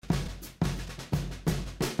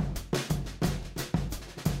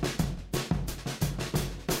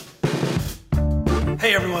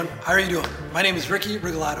Hey everyone, how are you doing? My name is Ricky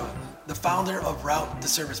Rigolato, the founder of Route the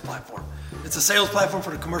Service Platform. It's a sales platform for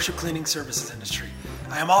the commercial cleaning services industry.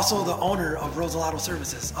 I am also the owner of Rosalato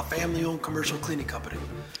Services, a family-owned commercial cleaning company.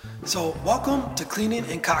 So welcome to Cleaning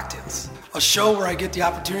and Cocktails, a show where I get the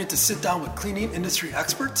opportunity to sit down with cleaning industry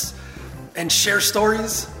experts and share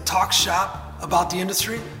stories, talk shop about the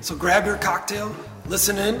industry. So grab your cocktail,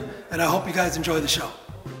 listen in, and I hope you guys enjoy the show.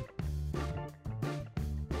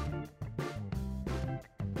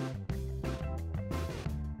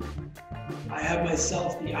 I have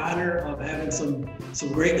myself the honor of having some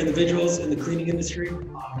great individuals in the cleaning industry.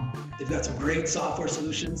 They've got some great software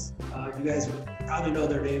solutions. You guys probably know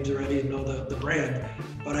their names already and know the brand.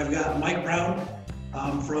 But I've got Mike Brown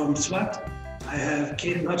from Swept. I have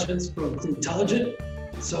Kaden Hutchins from Cleantelligent.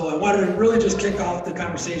 So I wanted to really just kick off the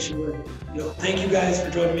conversation with, thank you guys for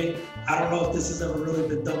joining me. I don't know if this has ever really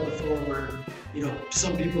been done before where,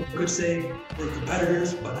 some people could say we're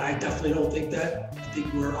competitors, but I definitely don't think that. I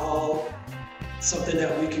think we're all something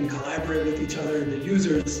that we can collaborate with each other, and the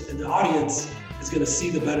users and the audience is going to see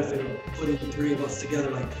the benefit of putting the three of us together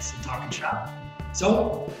like this and talking shop.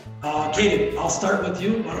 So, Kaden, I'll start with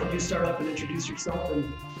you. Why don't you start up and introduce yourself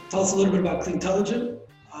and tell us a little bit about Cleantelligent,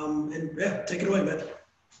 and take it away, man.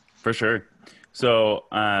 For sure. So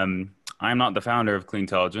I'm not the founder of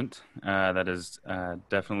Cleantelligent. That is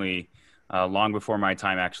definitely long before my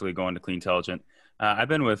time actually going to Cleantelligent. I've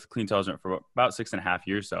been with Cleantelligent for about 6.5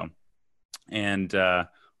 years, so. And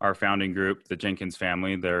our founding group, the Jenkins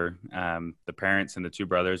family, they're the parents and the two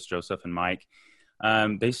brothers, Joseph and Mike.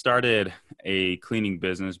 They started a cleaning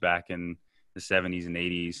business back in the 70s and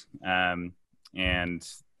 80s. And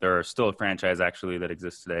they're still a franchise actually that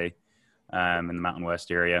exists today in the Mountain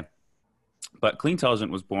West area. But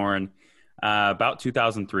Cleantelligent was born about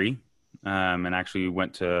 2003 and actually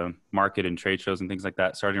went to market and trade shows and things like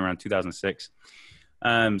that starting around 2006.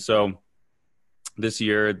 So this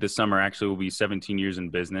summer actually will be 17 years in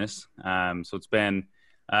business. So it's been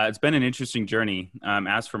an interesting journey.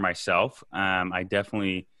 As for myself, I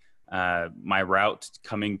definitely, my route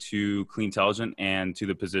coming to Cleantelligent and to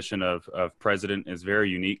the position of president is very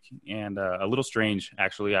unique and a little strange,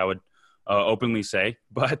 actually, I would openly say,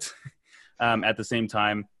 but at the same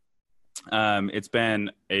time, it's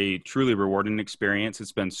been a truly rewarding experience.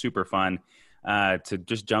 It's been super fun to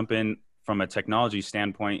just jump in from a technology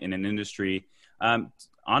standpoint in an industry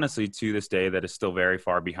honestly, to this day, that is still very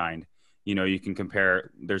far behind. You can compare,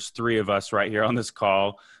 there's three of us right here on this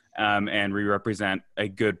call, and we represent a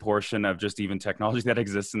good portion of just even technology that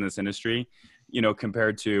exists in this industry,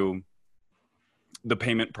 compared to the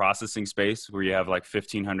payment processing space where you have like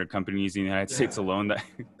 1,500 companies in the United States alone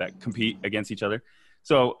that compete against each other.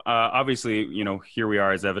 So obviously, here we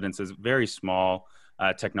are as evidence as very small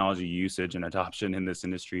technology usage and adoption in this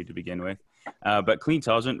industry to begin with. But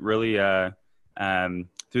Cleantelligent really,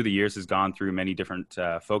 through the years has gone through many different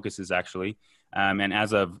focuses actually. And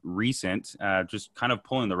as of recent, just kind of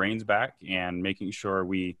pulling the reins back and making sure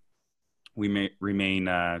we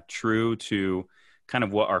remain true to kind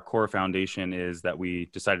of what our core foundation is that we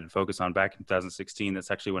decided to focus on back in 2016. That's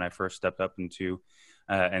actually when I first stepped up into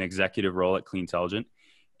an executive role at Cleantelligent.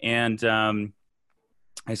 And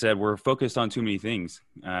I said, we're focused on too many things.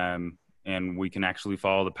 And we can actually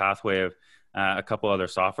follow the pathway of a couple other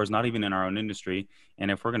softwares, not even in our own industry.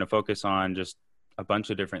 And if we're going to focus on just a bunch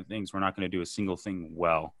of different things, we're not going to do a single thing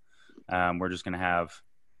well. We're just going to have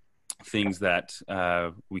things that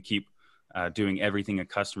we keep doing everything a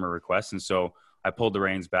customer requests. And so I pulled the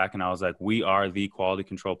reins back and I was like, we are the quality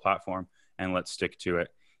control platform and let's stick to it.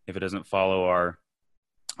 If it doesn't follow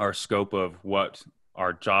our scope of what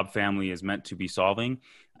our job family is meant to be solving,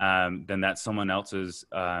 then that's someone else's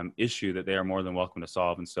issue that they are more than welcome to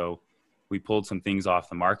solve. And so we pulled some things off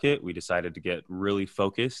the market. We decided to get really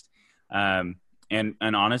focused. And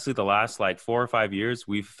honestly, the last like 4 or 5 years,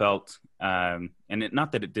 we've felt, not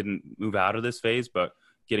that it didn't move out of this phase, but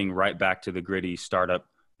getting right back to the gritty startup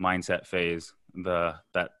mindset phase.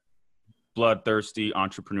 That bloodthirsty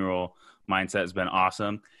entrepreneurial mindset has been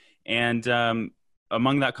awesome. And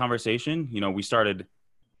among that conversation, we started,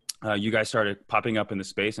 you guys started popping up in the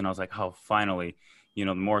space, and I was like, oh, finally.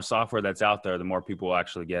 The more software that's out there, the more people will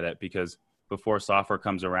actually get it, because before software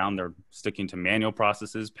comes around, they're sticking to manual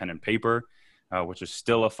processes, pen and paper, which is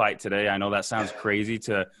still a fight today. I know that sounds crazy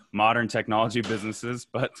to modern technology businesses,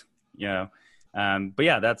 but yeah,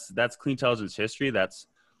 that's Cleantelligent's history. That's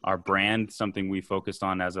our brand. Something we focused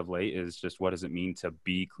on as of late is just what does it mean to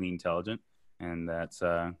be Cleantelligent, and that's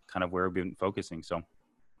kind of where we've been focusing. So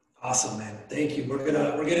awesome, man. Thank you. We're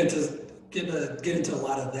gonna get into a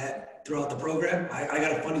lot of that throughout the program. I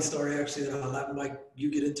got a funny story actually that I'll let Mike, you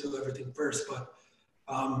get into everything first, but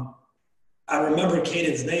Um, I remember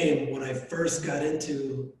Caden's name when I first got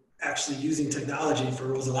into actually using technology for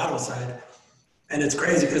Rosalato side. And it's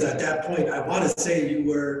crazy because at that point, I want to say you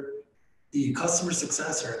were the customer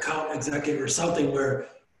success or account executive or something where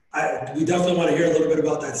we definitely want to hear a little bit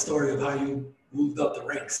about that story of how you moved up the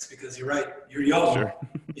ranks, because you're right, you're young. Sure.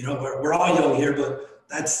 You know, we're all young here, but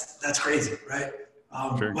that's crazy, right?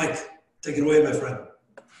 Sure. Mike, take it away, my friend.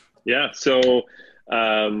 Yeah. So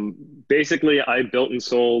basically, I built and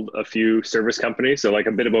sold a few service companies. So like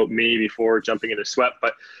a bit about me before jumping into SWEP,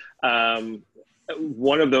 but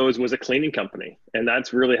one of those was a cleaning company, and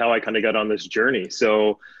that's really how I kind of got on this journey.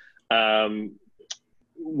 So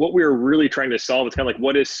what we were really trying to solve is kind of like,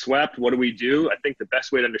 what is SWEP? What do we do? I think the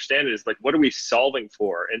best way to understand it is like, what are we solving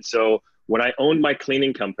for? And so when I owned my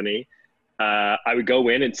cleaning company, I would go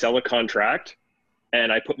in and sell a contract,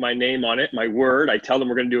 and I put my name on it, my word. I tell them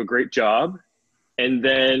we're going to do a great job. And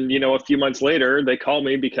then, you know, a few months later, they call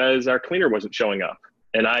me because our cleaner wasn't showing up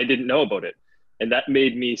and I didn't know about it. And that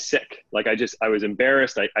made me sick. Like I was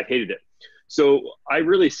embarrassed. I hated it. So I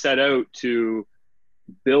really set out to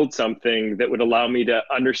build something that would allow me to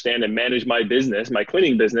understand and manage my business, my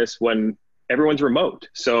cleaning business, when everyone's remote.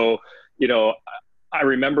 So, you know, I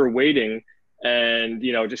remember waiting and,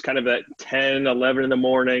 you know, just kind of at 10, 11 in the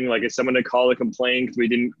morning, like if someone had called a complaint because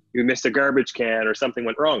we missed a garbage can or something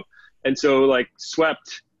went wrong. And so like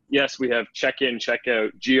SWEPT, yes, we have check-in,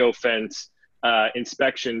 check-out, geofence,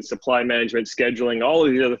 inspection, supply management, scheduling, all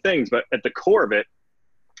of these other things. But at the core of it,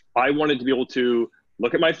 I wanted to be able to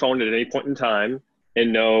look at my phone at any point in time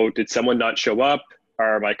and know, did someone not show up?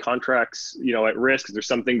 Are my contracts, you know, at risk? Is there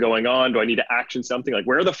something going on? Do I need to action something? Like,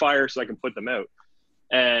 where are the fires so I can put them out?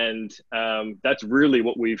 And that's really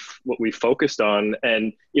what we've focused on.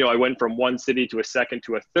 And, you know, I went from one city to a second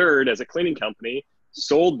to a third as a cleaning company,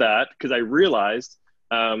 sold that because I realized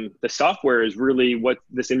the software is really what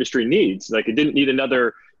this industry needs. Like, it didn't need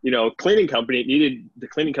another, you know, cleaning company. The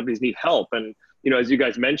cleaning companies need help. And, you know, as you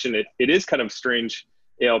guys mentioned, it is kind of strange.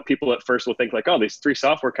 You know, people at first will think like, oh, these three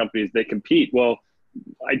software companies, they compete. Well,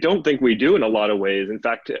 I don't think we do in a lot of ways. In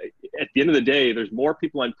fact, at the end of the day, there's more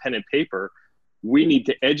people on pen and paper. We need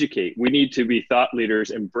to educate. We need to be thought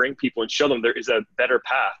leaders and bring people and show them there is a better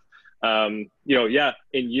path. You know, yeah,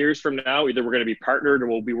 in years from now, either we're going to be partnered or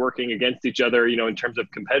we'll be working against each other, you know, in terms of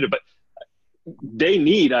competitive, but they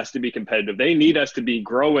need us to be competitive. They need us to be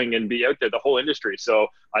growing and be out there, the whole industry. So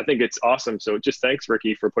I think it's awesome. So just thanks,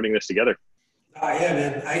 Ricky, for putting this together. Yeah,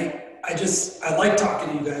 man. I like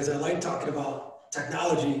talking to you guys. I like talking about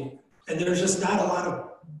technology, and there is not a lot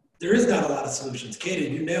of solutions. Katie,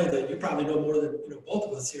 you nailed it. You probably know more than, you know, both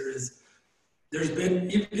of us here. There's been,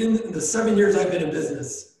 even in the 7 years I've been in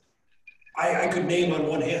business, I could name on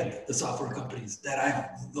one hand the software companies that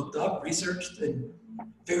I've looked up, researched, and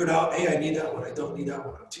figured out, hey, I need that one. I don't need that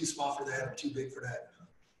one. I'm too small for that. I'm too big for that.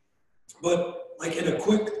 But like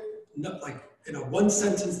in a one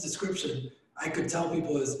sentence description, I could tell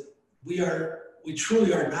people is we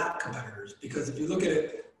truly are not competitors, because if you look at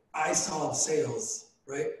it, I solve sales,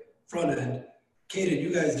 right? Front end. Kaden,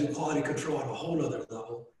 you guys do quality control on a whole nother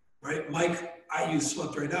level, right? Mike, I use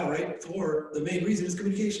SWEPT right now, right? For the main reason is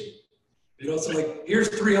communication. You know, so like, here's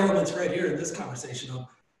three elements right here in this conversation of,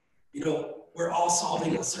 you know, we're all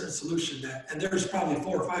solving a certain solution and there's probably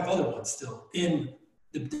 4 or 5 other ones still in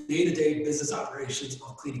the day-to-day business operations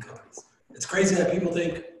of cleaning companies. It's crazy that people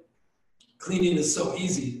think cleaning is so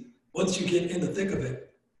easy. Once you get in the thick of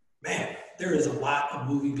it, man, there is a lot of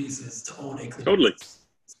moving pieces to own a cleaning Totally. business.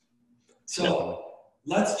 So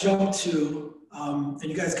let's jump to, and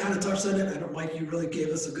you guys kind of touched on it. I know, Mike, you really gave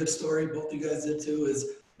us a good story. Both of you guys did too,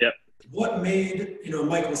 is what made, you know,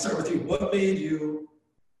 Mike, we'll start with you. What made you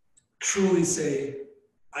truly say,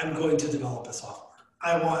 I'm going to develop a software?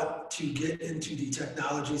 I want to get into the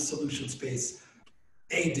technology solution space.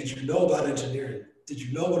 Hey, did you know about engineering? Did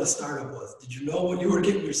you know what a startup was? Did you know what you were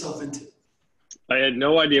getting yourself into? I had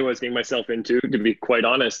no idea what I was getting myself into, to be quite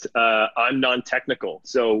honest. I'm non-technical.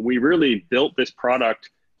 So we really built this product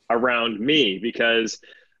around me because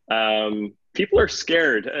people are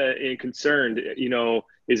scared and concerned. You know,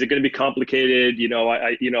 is it going to be complicated? You know,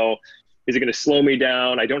 is it going to slow me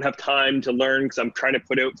down? I don't have time to learn because I'm trying to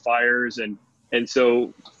put out fires. And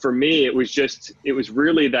so for me, it was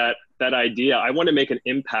really that idea. I want to make an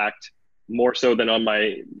impact more so than on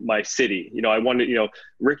my city. You know, I wanted, you know,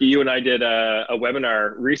 Ricky, you and I did a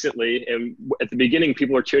webinar recently, and at the beginning,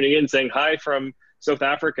 people were tuning in saying, hi from South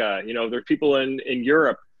Africa. You know, there's people in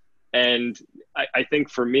Europe. And I think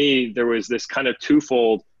for me, there was this kind of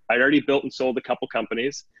twofold. I'd already built and sold a couple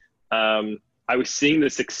companies. I was seeing the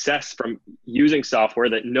success from using software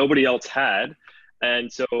that nobody else had.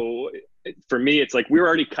 And so for me, it's like we were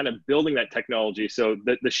already kind of building that technology. So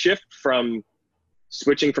the shift from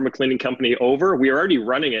switching from a cleaning company over, we were already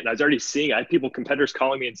running it. And I was already seeing, I had competitors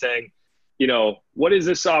calling me and saying, what is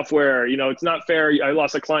this software? It's not fair. I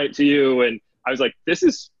lost a client to you. And I was like, this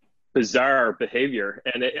is bizarre behavior.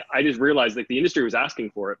 And I just realized like the industry was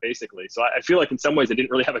asking for it basically. So I feel like in some ways I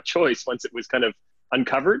didn't really have a choice once it was kind of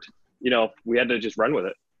uncovered. We had to just run with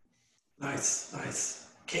it. Nice.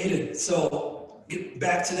 Caden, so get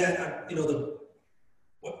back to that,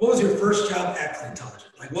 what was your first job at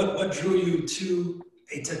Cleantelligent? Like what drew you to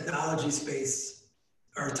a technology space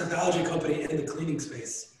or a technology company in the cleaning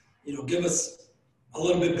space? Give us a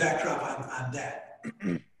little bit backdrop on that.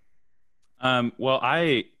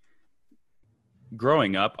 Well,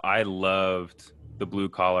 growing up, I loved the blue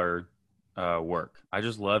collar work. I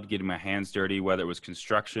just loved getting my hands dirty, whether it was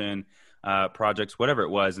construction projects, whatever it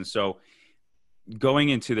was. And so going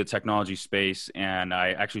into the technology space, and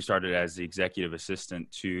I actually started as the executive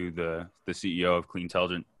assistant to the CEO of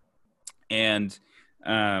Cleantelligent. And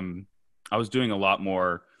I was doing a lot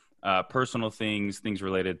more personal things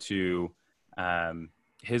related to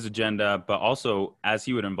his agenda, but also as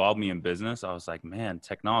he would involve me in business, I was like, man,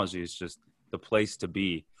 technology is just the place to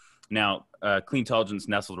be. Now, Cleantelligent's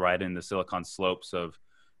nestled right in the Silicon Slopes of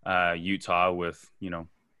Utah with,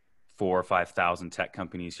 4,000 or 5,000 tech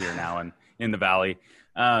companies here now and in the Valley.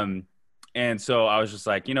 And so I was just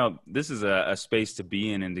like, this is a space to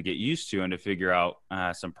be in and to get used to and to figure out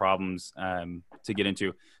some problems to get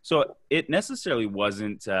into. So it necessarily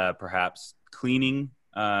wasn't perhaps cleaning,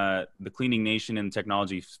 the cleaning nation and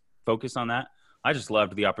technology focused on that. I just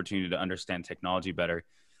loved the opportunity to understand technology better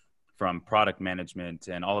from product management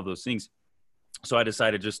and all of those things. So I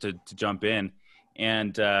decided just to jump in.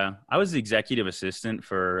 And I was the executive assistant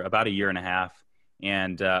for about a year and a half.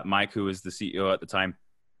 And Mike, who was the CEO at the time,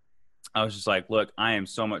 I was just like, look, I am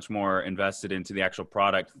so much more invested into the actual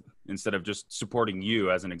product instead of just supporting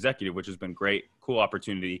you as an executive, which has been great, cool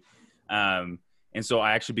opportunity. And so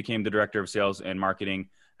I actually became the director of sales and marketing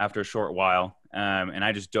after a short while. And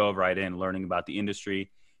I just dove right in learning about the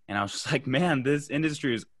industry. And I was just like, man, this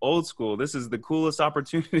industry is old school. This is the coolest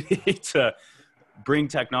opportunity to bring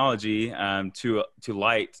technology to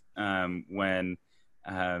light when,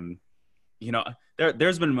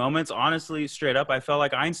 there's been moments, honestly, straight up, I felt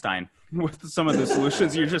like Einstein with some of the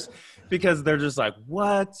solutions. Because they're just like,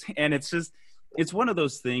 what? And it's one of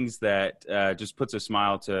those things that just puts a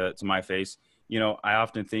smile to my face. I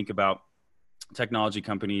often think about technology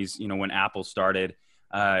companies, when Apple started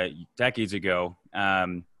decades ago,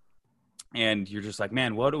 and you're just like,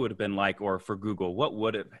 man, what it would have been like, or for Google, what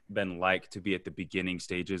would it have been like to be at the beginning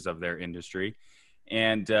stages of their industry?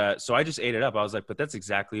 And so I just ate it up. I was like, but that's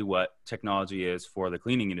exactly what technology is for the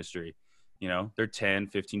cleaning industry. They're 10,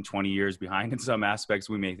 15, 20 years behind in some aspects,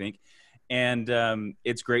 we may think. And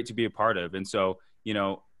it's great to be a part of. And so,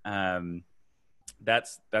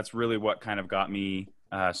 that's really what kind of got me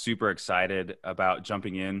super excited about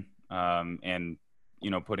jumping in and,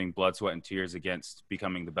 putting blood, sweat, and tears against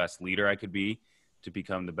becoming the best leader I could be, to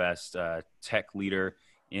become the best tech leader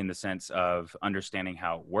in the sense of understanding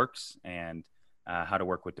how it works and how to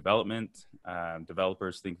work with development.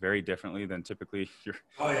 Developers think very differently than typically your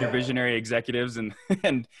visionary executives. And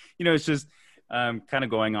it's just kind of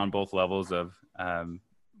going on both levels of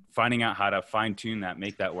finding out how to fine tune that,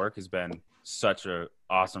 make that work has been such a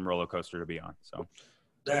awesome roller coaster to be on. So.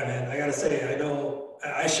 Yeah, man, I gotta say, I know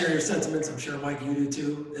I share your sentiments. I'm sure, Mike, you do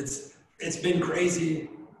too. It's been crazy.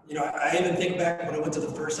 I even think back when I went to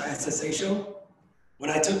the first ISSA show,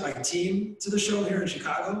 when I took my team to the show here in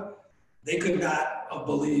Chicago, they could not have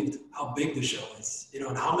believed how big the show is,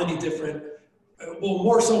 and how many different,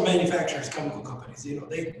 more so manufacturers, chemical companies, they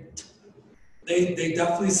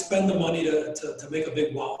definitely spend the money to make a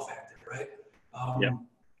big wow factor, right?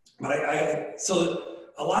 But so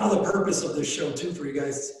a lot of the purpose of this show too for you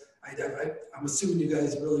guys, I'm assuming you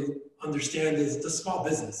guys really understand, is the small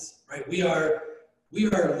business, right? We are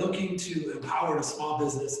looking to empower the small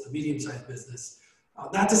business, the medium-sized business.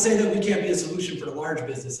 Not to say that we can't be a solution for the large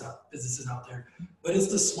businesses out there, but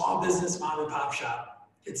it's the small business mom and pop shop.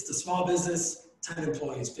 It's the small business, 10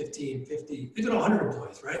 employees, 15, 50, even 100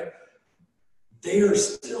 employees, right? They are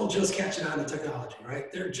still just catching on to technology,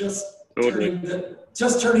 right? They're just turning the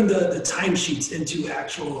timesheets into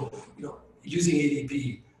actual, using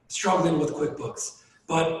ADP, struggling with QuickBooks.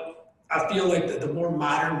 But I feel like the more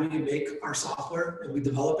modern we make our software and we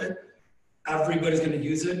develop it, everybody's going to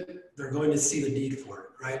use it. They're going to see the need for it,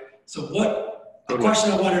 right? So a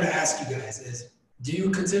question I wanted to ask you guys is, do you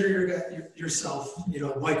consider yourself,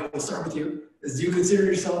 Mike, we'll start with you, do you consider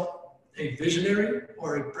yourself a visionary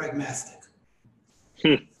or a pragmatic?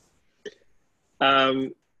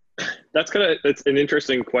 Um, that's an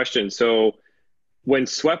interesting question. So when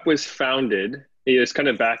SWEP was founded, it's kind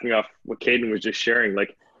of backing off what Caden was just sharing,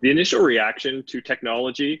 like the initial reaction to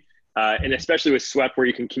technology, and especially with SWEP where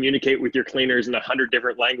you can communicate with your cleaners in 100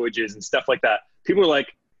 different languages and stuff like that. People are like,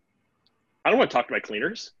 I don't want to talk to my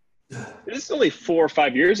cleaners. This is only 4 or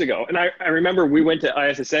 5 years ago. And I remember we went to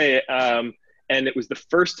ISSA, and it was the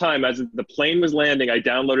first time as the plane was landing, I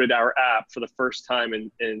downloaded our app for the first time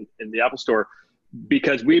in the Apple Store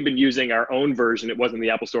because we had been using our own version. It wasn't the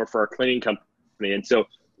Apple Store for our cleaning company. And so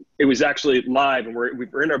it was actually live, and we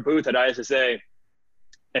were in our booth at ISSA,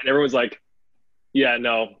 and everyone's like, yeah,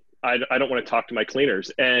 no, I don't want to talk to my cleaners.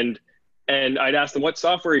 And I'd ask them, what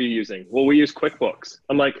software are you using? Well, we use QuickBooks.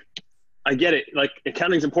 I'm like, I get it. Like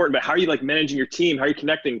accounting is important, but how are you like managing your team? How are you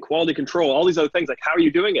connecting, quality control, all these other things? Like, how are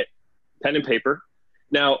you doing it? Pen and paper.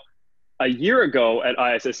 Now, a year ago at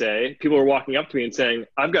ISSA, people were walking up to me and saying,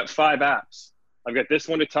 I've got 5 apps. I've got this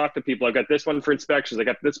one to talk to people. I've got this one for inspections. I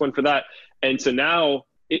got this one for that. And so now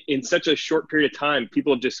in such a short period of time,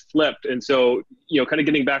 people have just flipped. And so, kind of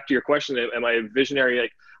getting back to your question, am I a visionary?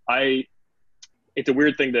 Like it's a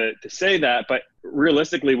weird thing to say that, but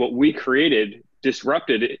realistically what we created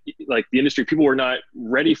disrupted like the industry. People were not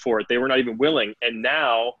ready for it. They were not even willing. And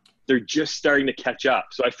now they're just starting to catch up.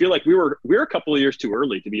 So I feel like we were a couple of years too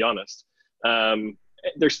early, to be honest.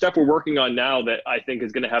 There's stuff we're working on now that I think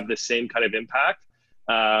is going to have the same kind of impact.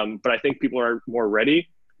 But I think people are more ready.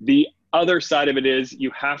 The other side of it is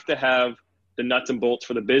you have to have the nuts and bolts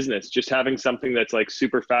for the business. Just having something that's like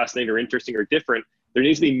super fascinating or interesting or different, there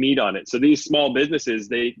needs to be meat on it. So these small businesses,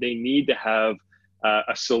 they need to have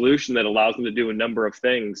a solution that allows them to do a number of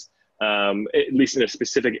things, at least in a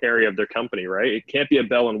specific area of their company, right? It can't be a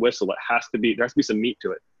bell and whistle. There has to be some meat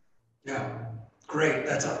to it. Yeah, great.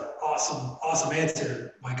 That's an awesome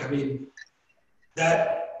answer, Mike. I mean,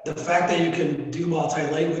 the fact that you can do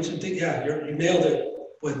multi-language and think, yeah, you nailed it.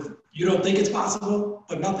 You don't think it's possible,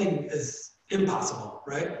 but nothing is impossible,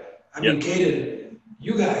 right? I mean, Caden,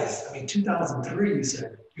 you guys, 2003, you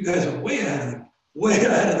said, you guys are way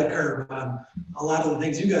ahead of the curve on a lot of the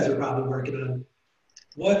things you guys are probably working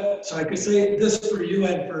on. So I could say this for you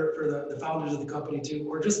and for the founders of the company too,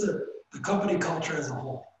 or just the company culture as a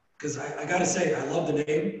whole. Because I got to say, I love the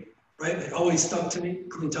name, right? It always stuck to me,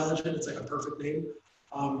 Cleantelligent. It's like a perfect name.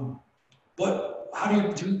 But how do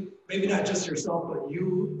you do, maybe not just yourself, but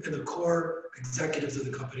you and the core executives of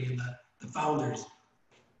the company and the founders,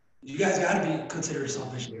 you guys got to be considered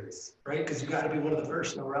self-visionaries, right? Because you got to be one of the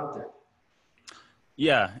first that were out there.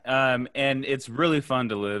 Yeah, and it's really fun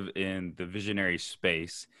to live in the visionary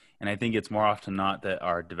space. And I think it's more often not that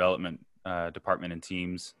our development department and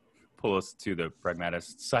teams pull us to the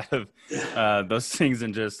pragmatist side of those things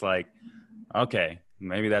and just like, okay,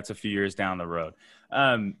 maybe that's a few years down the road.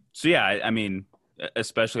 So yeah, I mean,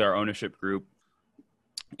 especially our ownership group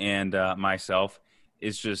and myself,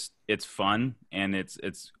 it's fun and it's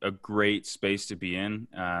a great space to be in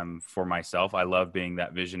for myself. I love being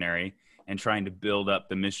that visionary and trying to build up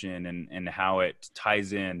the mission and how it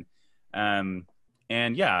ties in. And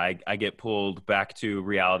yeah, I get pulled back to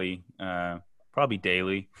reality probably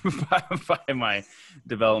daily by my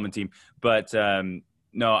development team. But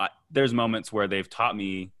no, there's moments where they've taught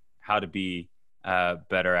me how to be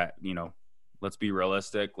better at, let's be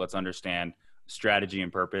realistic. Let's understand strategy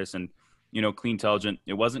and purpose. And, Cleantelligent,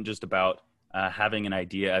 it wasn't just about having an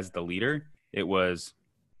idea as the leader. It was,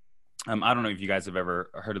 I don't know if you guys have ever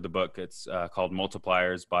heard of the book. It's called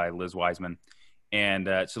Multipliers by Liz Wiseman. And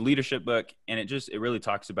it's a leadership book. And it really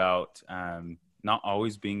talks about not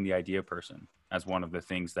always being the idea person as one of the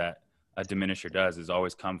things that a diminisher does, is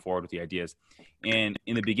always come forward with the ideas. And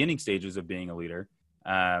in the beginning stages of being a leader,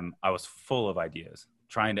 I was full of ideas,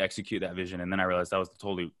 trying to execute that vision. And then I realized that was the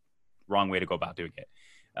totally wrong way to go about doing it.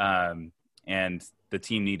 And the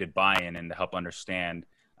team needed buy-in and to help understand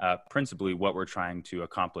principally what we're trying to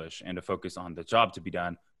accomplish and to focus on the job to be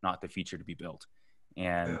done, not the feature to be built.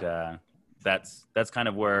 And that's kind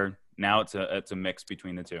of where now it's a mix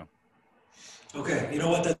between the two. Okay, you know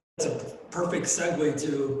what? That's a perfect segue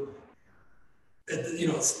to,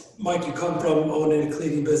 Mike, you come from owning a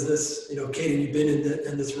cleaning business. Caden, you've been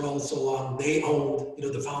in this role so long. They owned,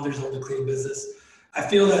 the founders owned the cleaning business. I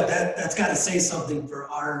feel that's got to say something for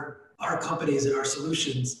our companies and our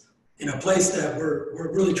solutions in a place that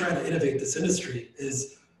we're really trying to innovate this industry.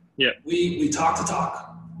 Is we talk the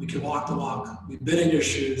talk, we can walk the walk. We've been in your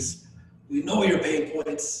shoes. We know your pain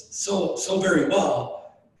points so very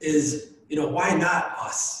well. Is why not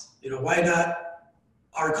us? Why not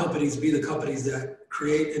our companies be the companies that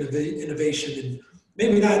create innovation and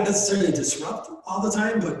maybe not necessarily disrupt all the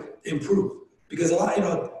time, but improve? Because a lot,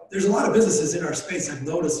 there's a lot of businesses in our space I've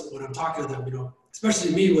noticed when I'm talking to them, you know,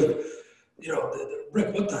 especially me with, you know,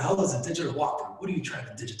 Rick, what the hell is a digital walkthrough? What are you trying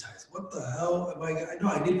to digitize? What the hell am I know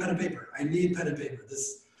I need pen and paper. I need pen and paper.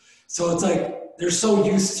 So it's like, they're so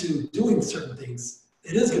used to doing certain things.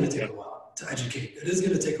 It is going to take a while to educate. It is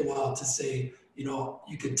going to take a while to say, you know,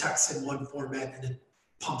 you can text in one format and it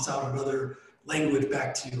pumps out another language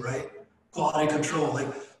back to you, right? Quality control. Like,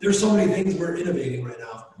 there's so many things we're innovating right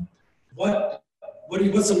now.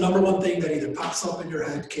 What's the number one thing that either pops up in your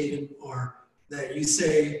head, Caden, or that you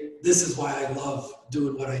say, this is why I love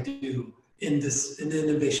doing what I do in the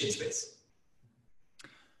innovation space?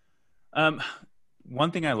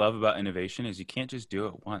 One thing I love about innovation is you can't just do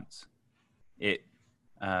it once.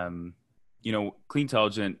 You know,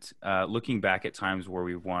 Cleantelligent, looking back at times where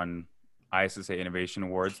we've won ISSA Innovation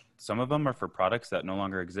Awards, some of them are for products that no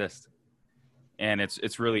longer exist. And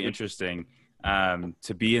it's really interesting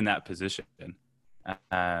to be in that position,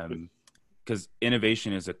 because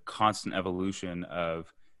innovation is a constant evolution of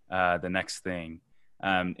the next thing.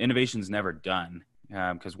 Innovation's never done,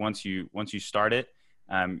 because once you start it,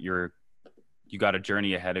 you got a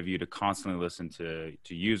journey ahead of you to constantly listen to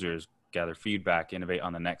users, gather feedback, innovate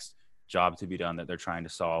on the next job to be done that they're trying to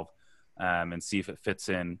solve, and see if it fits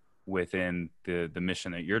in within the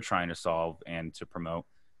mission that you're trying to solve and to promote.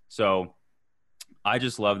 So I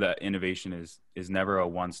just love that innovation is never a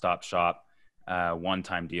one-stop shop,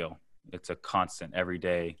 one-time deal. It's a constant, every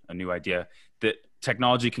day, a new idea. That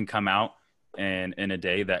technology can come out in a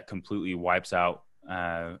day that completely wipes out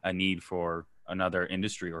a need for another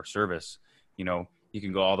industry or service. You know, you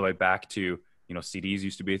can go all the way back to, you know, CDs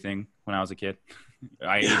used to be a thing when I was a kid.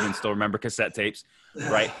 I even still remember cassette tapes,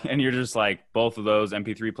 right? And you're just like, both of those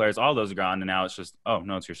MP3 players, all those are gone. And now it's just, oh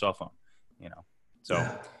no, it's your cell phone, you know?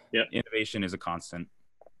 So innovation is a constant.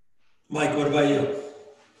 Mike, what about you?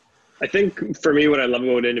 I think for me, what I love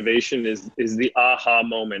about innovation is the aha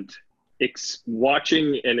moment.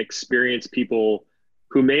 Watching and experience people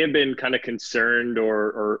who may have been kind of concerned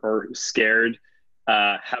or scared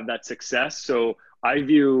have that success. So I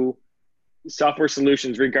view software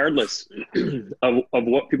solutions, regardless of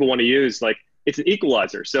what people want to use, like, it's an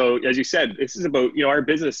equalizer. So as you said, this is about, you know, our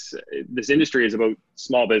business, this industry is about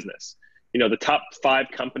small business. You know, the top 5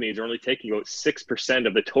 companies are only taking about 6%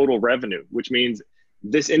 of the total revenue, which means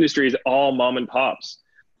this industry is all mom and pops.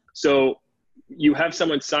 So you have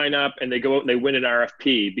someone sign up and they go out and they win an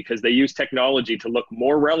RFP because they use technology to look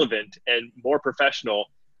more relevant and more professional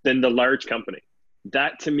than the large company.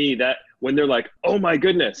 That, to me, that when they're like, oh my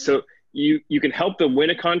goodness, so you can help them win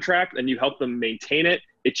a contract and you help them maintain it,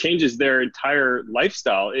 it changes their entire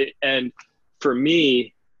lifestyle. And for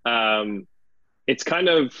me, it's kind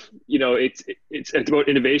of, you know, it's about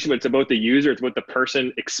innovation, but it's about the user. It's about the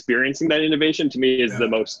person experiencing that innovation. To me, is the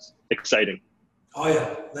most exciting. Oh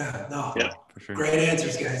yeah, for sure. Great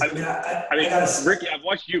answers, guys. I mean, Ricky, I've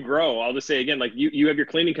watched you grow. I'll just say again, like you have your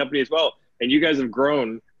cleaning company as well, and you guys have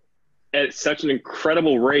grown at such an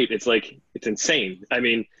incredible rate. It's like, it's insane. I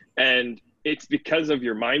mean, and it's because of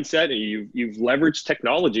your mindset, and you've leveraged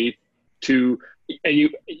technology to, and you,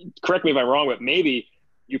 correct me if I'm wrong, but maybe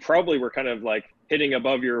you probably were kind of like hitting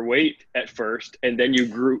above your weight at first, and then you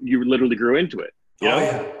literally grew into it. You know?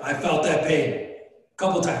 Yeah, I felt that pain a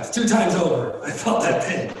couple times, 2 times over. I felt that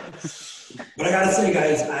pain. But I gotta say,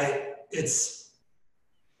 guys,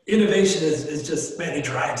 innovation is just, man, it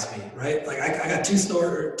drives me, right? Like I got two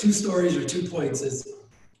stories or 2 points is,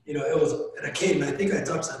 you know, it was, and I think I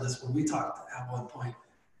touched on this when we talked at one point,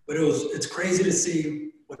 but it's crazy to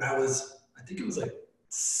see when I think it was like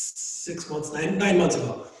 9 months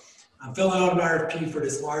ago. I'm filling out an RFP for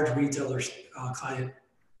this large retailer client.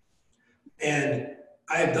 And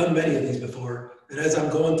I have done many of these before. And as I'm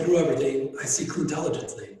going through everything, I see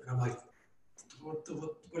Cleantelligent's name. And I'm like, what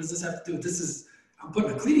does this have to do with this? I'm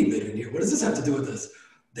putting a cleaning bid in here. What does this have to do with this?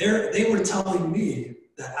 They were telling me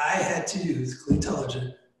that I had to use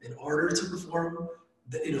Cleantelligent in order to perform,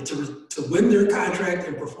 to win their contract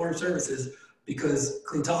and perform services, because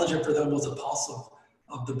Cleantelligent for them was a pulse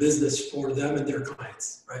of the business for them and their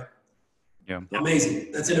clients, right? Yeah.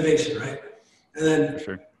 Amazing. That's innovation, right? And then, For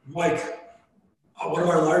sure. Mike, one of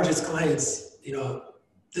our largest clients, you know,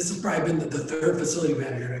 this has probably been the 3rd facility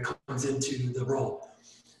manager that comes into the role.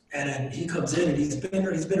 And then he comes in and he's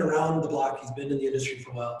been around the block. He's been in the industry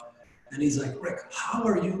for a while. And he's like, Rick, how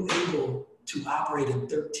are you able to operate in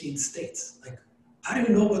 13 states? Like, how do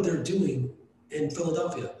you know what they're doing in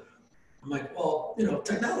Philadelphia? I'm like, well, you know,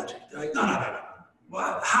 technology. They're like, no.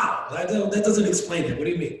 What? How? That doesn't explain it. What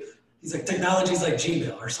do you mean? He's like, technology's like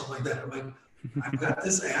Gmail or something like that. I'm like, I've got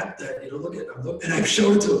this app that, you know, look at, and I've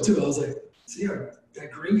showed it to him too. I was like, see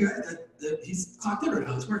that green guy that he's clocked in right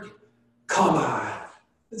now, it's working. Come on.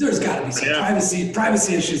 There's got to be some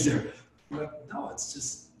privacy issues there. I'm like, no, it's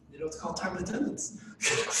just, it's called time and attendance.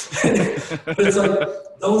 But it's like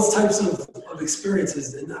those types of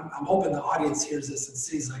experiences, and I'm hoping the audience hears this and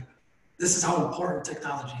sees like, this is how important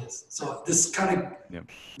technology is. So this kind of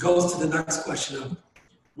goes to the next question of,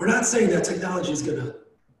 we're not saying that technology is going to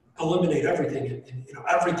eliminate everything and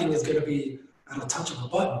everything is going to be at a touch of a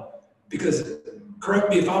button, because correct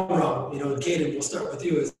me if I'm wrong, Caden, we'll start with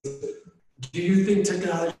you. Do you think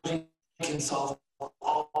technology can solve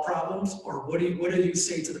all problems, or what do you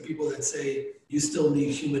say to the people that say you still need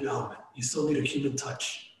a human element, you still need a human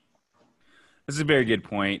touch? This is a very good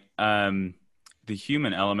point. The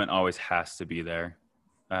human element always has to be there.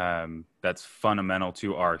 That's fundamental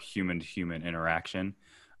to our human-to-human interaction.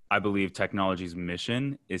 I believe technology's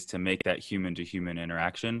mission is to make that human-to-human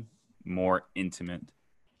interaction more intimate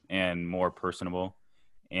and more personable.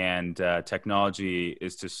 And technology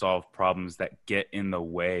is to solve problems that get in the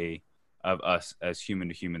way of us as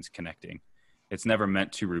human-to-humans connecting. It's never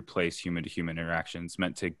meant to replace human-to-human interaction. It's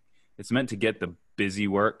meant to get the busy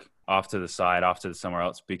work off to the side, off to somewhere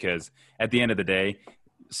else, because at the end of the day,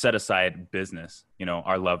 set aside business.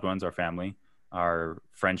 Our loved ones, our family, our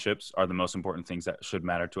friendships are the most important things that should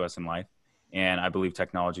matter to us in life. And I believe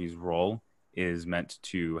technology's role is meant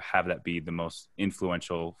to have that be the most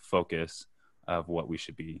influential focus of what we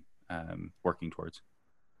should be working towards.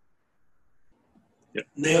 Yep.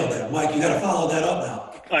 Nailed it. Mike, you got to follow that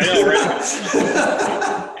up now. I know,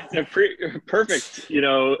 right? It's a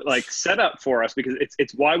perfect, setup for us, because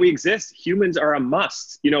it's why we exist. Humans are a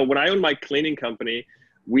must. When I owned my cleaning company,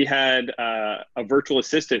 we had a virtual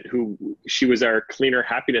assistant she was our cleaner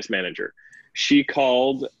happiness manager. She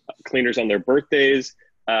called cleaners on their birthdays,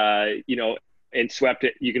 and swept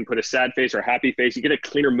it. You can put a sad face or a happy face. You get a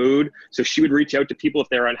cleaner mood. So she would reach out to people if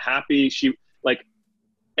they're unhappy.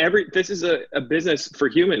 This is a business for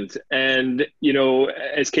humans. And,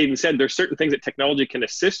 as Caden said, there's certain things that technology can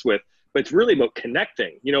assist with, but it's really about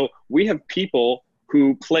connecting. We have people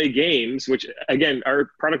who play games, which again,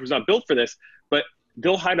 our product was not built for this, but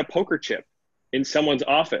they'll hide a poker chip in someone's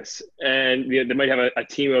office, and they might have a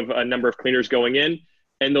team of a number of cleaners going in,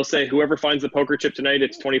 and they'll say, whoever finds the poker chip tonight,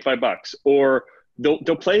 it's $25. Or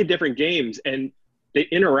they'll play different games and they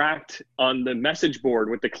interact on the message board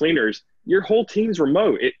with the cleaners. Your whole team's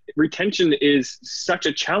remote. Retention is such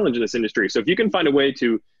a challenge in this industry. So if you can find a way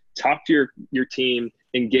to talk to your team,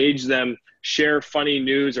 engage them, share funny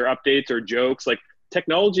news or updates or jokes, like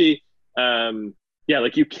technology,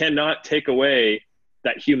 you cannot take away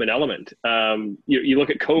that human element. You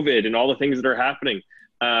look at COVID and all the things that are happening.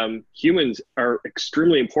 Humans are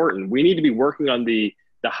extremely important. We need to be working on the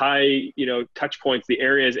high, touch points, the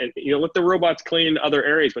areas, and, let the robots clean other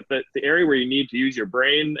areas, but the area where you need to use your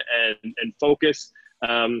brain and focus,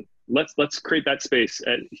 let's create that space.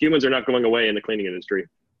 And humans are not going away in the cleaning industry,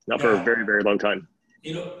 not for a very, very long time.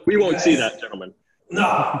 We won't see that, gentlemen.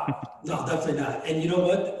 No, definitely not. And you know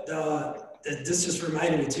what? This just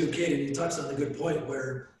reminded me too, Katie, you touched on a good point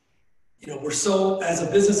where, we're so, as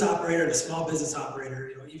a business operator, a small business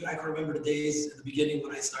operator, even I can remember the days at the beginning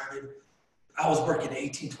when I started, I was working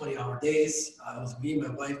 18, 20-hour days. It was me, my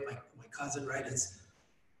wife, my cousin, right? It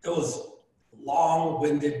was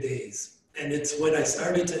long-winded days. And it's when I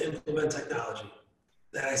started to implement technology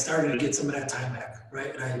that I started to get some of that time back,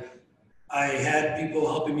 right? And I had people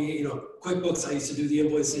helping me, QuickBooks, I used to do the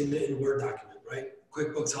invoicing in Word document, right?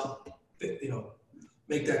 QuickBooks helped,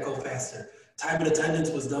 make that go faster. Time and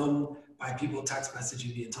attendance was done by people text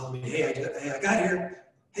messaging me and telling me, hey, I got here.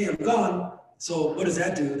 Hey, I'm gone. So what does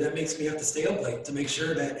that do? That makes me have to stay up late to make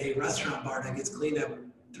sure that a restaurant bar that gets cleaned at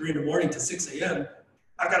 3 a.m. to 6 a.m.,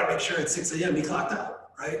 I got to make sure at 6 a.m. he clocked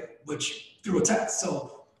out, right? Which through a text.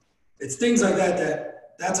 So it's things like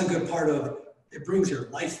that's a good part of it. Brings your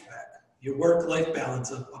life back, your work-life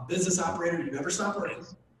balance. A business operator, you never stop working,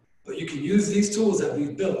 but you can use these tools that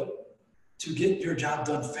we've built to get your job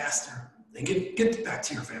done faster and get back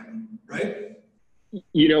to your family, right?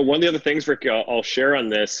 One of the other things, Rick, I'll share on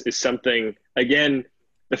this is something, again,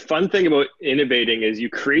 the fun thing about innovating is you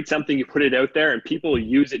create something, you put it out there, and people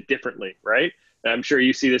use it differently, right? And I'm sure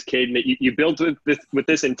you see this, Caden, that you build with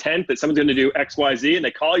this intent that someone's going to do X, Y, Z, and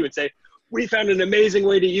they call you and say, we found an amazing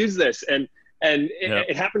way to use this. And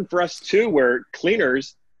it happened for us too, where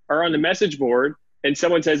cleaners are on the message board and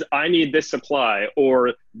someone says, I need this supply,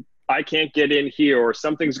 or I can't get in here, or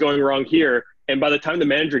something's going wrong here. And by the time the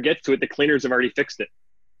manager gets to it, the cleaners have already fixed it.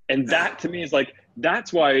 And that to me is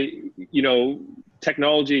that's why,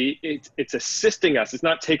 technology, it's assisting us. It's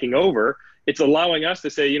not taking over. it's allowing us to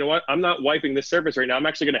say, you know what, I'm not wiping this service right now. I'm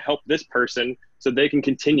actually going to help this person so they can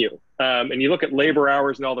continue. And you look at labor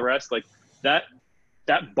hours and all the rest, like that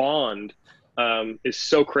bond is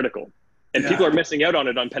so critical. And people are missing out on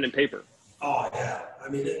it on pen and paper. Oh yeah. I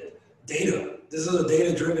mean, data, this is a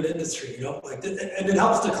data-driven industry, you know, like, and it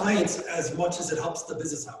helps the clients as much as it helps the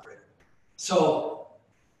business operator. So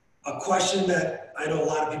a question that I know a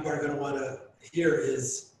lot of people are going to want to hear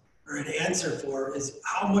is, or an answer for, is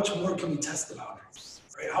how much more can we test the boundaries,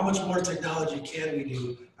 right? How much more technology can we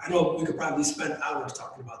do? I know we could probably spend hours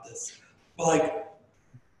talking about this, but like,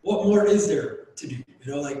 what more is there to do?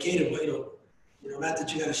 You know, like Kaden, not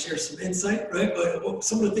that you got to share some insight, right? But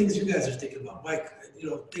some of the things you guys are thinking about, Mike,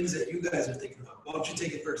 things that you guys are thinking about. Why don't you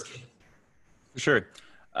take it first, Kaden? For sure.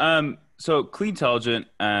 So Cleantelligent,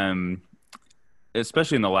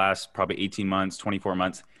 especially in the last probably 18 months, 24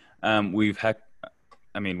 months, we've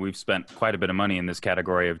spent quite a bit of money in this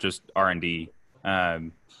category of just R&D,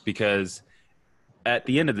 because at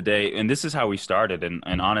the end of the day, and this is how we started,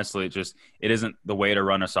 and honestly, it isn't the way to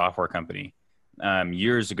run a software company.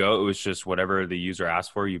 Years ago, it was just whatever the user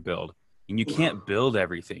asked for, you build. And you can't build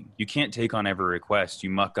everything. You can't take on every request. You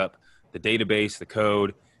muck up the database, the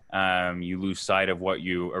code. You lose sight of what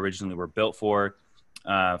you originally were built for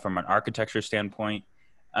from an architecture standpoint.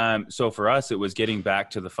 So for us, it was getting back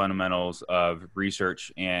to the fundamentals of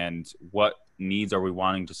research and what needs are we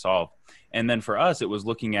wanting to solve. And then for us, it was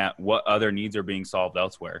looking at what other needs are being solved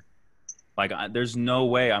elsewhere. Like, there's no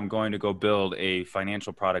way I'm going to go build a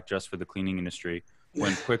financial product just for the cleaning industry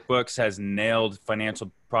when QuickBooks has nailed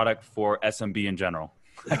financial product for SMB in general.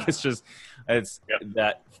 Like, it's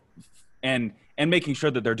that, and making sure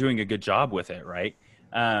that they're doing a good job with it, right?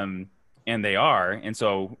 And they are. And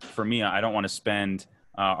so for me, I don't want to spend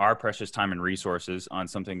our precious time and resources on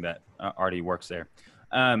something that already works there.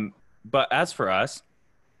 But as for us,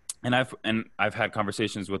 and I've had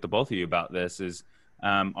conversations with the both of you about this, is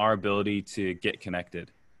our ability to get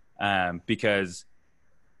connected, because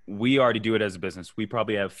we already do it as a business. We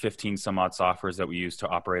probably have 15 some odd softwares that we use to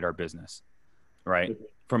operate our business, right?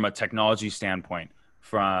 From a technology standpoint,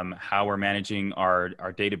 from how we're managing our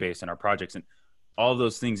database and our projects, and all of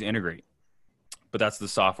those things integrate. But that's the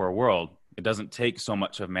software world. It doesn't take so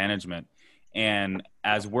much of management. And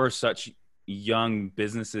as we're such young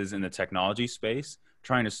businesses in the technology space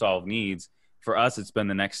trying to solve needs, for us, it's been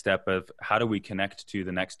the next step of how do we connect to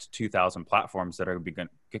the next 2,000 platforms that are going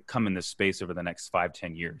to come in this space over the next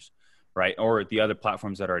 5-10 years, right? Or the other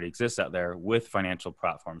platforms that already exist out there with financial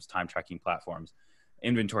platforms, time tracking platforms,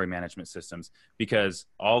 inventory management systems, because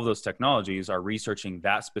all of those technologies are researching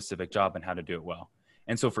that specific job and how to do it well.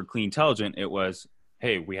 And so for Cleantelligent, it was,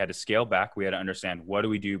 hey, we had to scale back. We had to understand, what do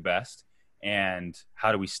we do best and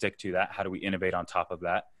how do we stick to that? How do we innovate on top of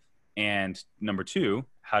that? And number two,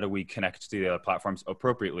 how do we connect to the other platforms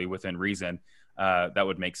appropriately within reason that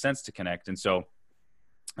would make sense to connect? And so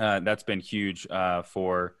that's been huge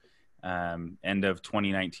for end of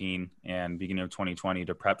 2019 and beginning of 2020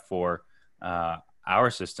 to prep for our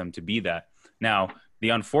system to be that. Now, the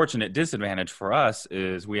unfortunate disadvantage for us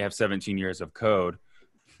is we have 17 years of code,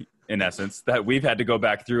 in essence, that we've had to go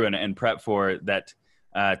back through and prep for that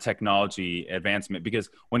technology advancement. Because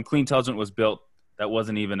when Cleantelligent was built, that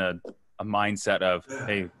wasn't even a mindset of,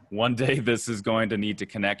 hey, one day this is going to need to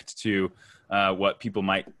connect to what people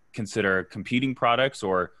might consider competing products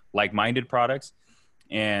or like-minded products.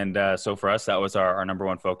 And so for us, that was our number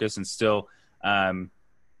one focus, and still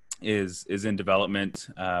is in development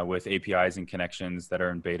with APIs and connections that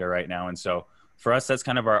are in beta right now. And so for us, that's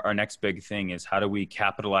kind of our next big thing, is how do we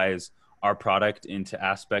capitalize our product into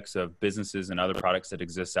aspects of businesses and other products that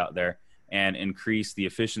exist out there and increase the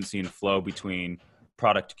efficiency and flow between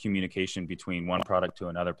product communication between one product to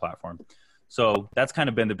another platform. So that's kind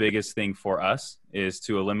of been the biggest thing for us, is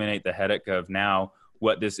to eliminate the headache of now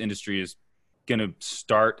what this industry is going to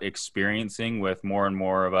start experiencing with more and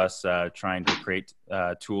more of us trying to create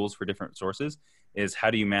tools for different sources, is how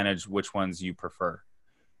do you manage which ones you prefer?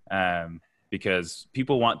 Because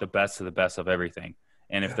people want the best of the best of everything.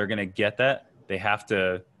 And if they're going to get that, they have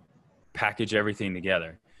to package everything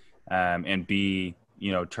together and be,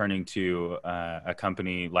 turning to a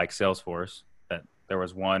company like Salesforce, that there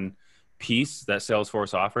was one piece that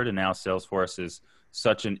Salesforce offered, and now Salesforce is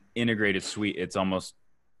such an integrated suite. It's almost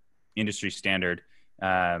industry standard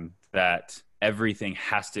that everything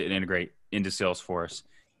has to integrate into Salesforce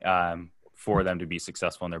for them to be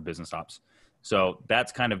successful in their business ops. So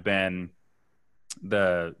that's kind of been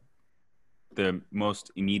the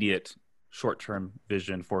most immediate short-term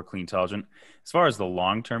vision for Cleantelligent. As far as the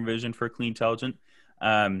long-term vision for Cleantelligent,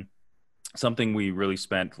 something we really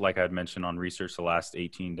spent, like I'd mentioned, on research the last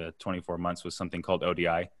 18 to 24 months was something called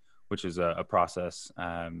ODI, which is a process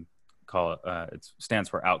it stands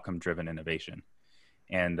for outcome driven innovation.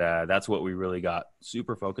 And that's what we really got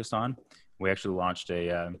super focused on. We actually launched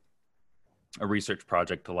a research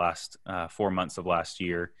project the last 4 months of last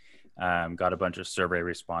year, got a bunch of survey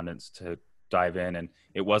respondents to dive in, and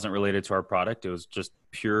it wasn't related to our product. It was just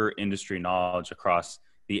pure industry knowledge across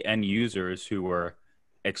the end users who were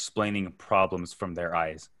explaining problems from their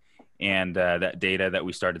eyes. And that data that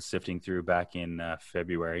we started sifting through back in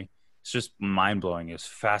February, it's just mind blowing. It's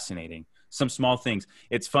fascinating. Some small things.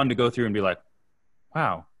 It's fun to go through and be like,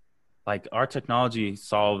 wow, like our technology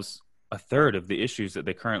solves a third of the issues that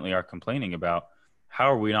they currently are complaining about.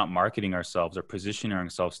 How are we not marketing ourselves or positioning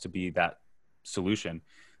ourselves to be that solution?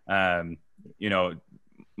 You know,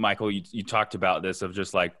 Michael, you talked about this of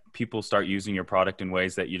just like people start using your product in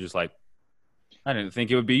ways that you just like, I didn't think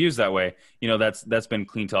it would be used that way. You know, that's been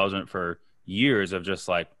Cleantelligent for years of just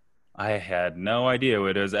like, I had no idea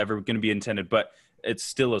it was ever going to be intended, but it's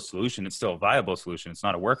still a solution. It's still a viable solution. It's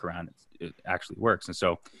not a workaround. It actually works. And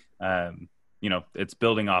so, you know, it's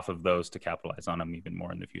building off of those to capitalize on them even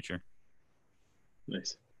more in the future.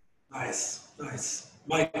 Nice.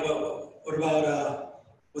 Mike, what about,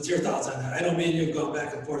 what's your thoughts on that? I know me and you have gone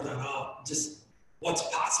back and forth on just what's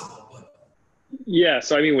possible, but. Yeah.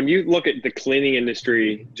 So, I mean, when you look at the cleaning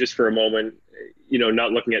industry, just for a moment, you know,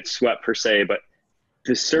 not looking at sweat per se, but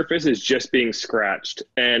the surface is just being scratched.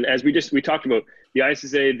 And as we talked about, the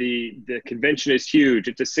ISSA, the convention is huge.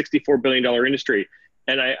 It's a $64 billion industry.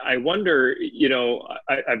 And I wonder, you know,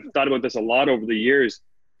 I've thought about this a lot over the years.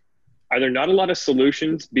 Are there not a lot of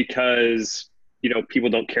solutions because, you know, people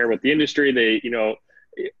don't care about the industry? They, you know,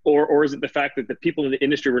 or is it the fact that the people in the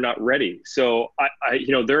industry were not ready? So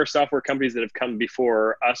you know, there are software companies that have come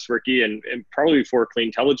before us, Ricky, and probably before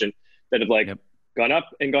Cleantelligent that have like gone up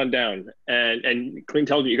and gone down. And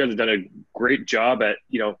Cleantelligent, you guys have done a great job at,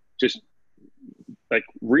 you know, just like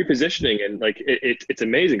repositioning, and like it's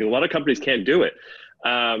amazing because a lot of companies can't do it.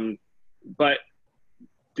 But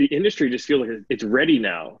the industry just feels like it's ready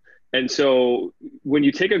now. And so when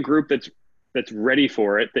you take a group that's ready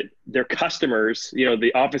for it, that their customers, you know,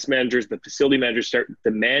 the office managers, the facility managers start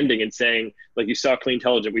demanding and saying, like you saw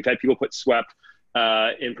Cleantelligent, we've had people put SWEP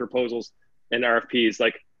in proposals and RFPs.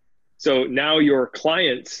 Like, so now your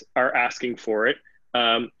clients are asking for it.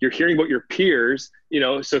 You're hearing about your peers, you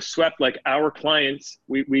know, so SWEP, like our clients,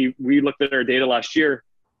 we looked at our data last year,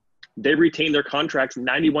 they retain their contracts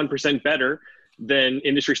 91% better than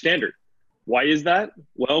industry standard. Why is that?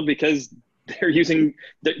 Well, because they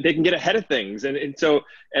can get ahead of things. And so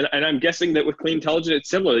I'm guessing that with Cleantelligent, it's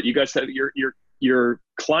similar, that you guys said your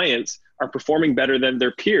clients are performing better than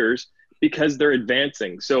their peers because they're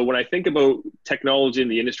advancing. So when I think about technology in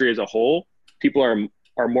the industry as a whole, people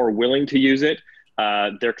are more willing to use it.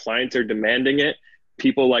 Their clients are demanding it.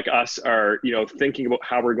 People like us are, you know, thinking about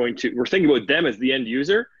how we're thinking about them as the end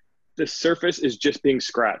user. The surface is just being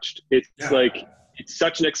scratched. It's like, it's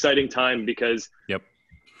such an exciting time because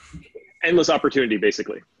endless opportunity,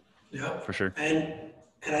 basically. Yeah, for sure. And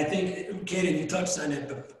I think, Katie, you touched on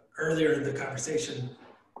it earlier in the conversation.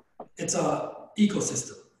 It's a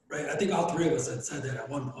ecosystem, right? I think all three of us had said that at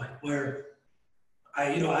one point, where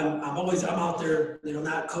I'm out there, you know,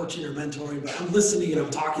 not coaching or mentoring, but I'm listening and I'm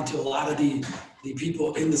talking to a lot of the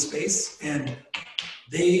people in the space, and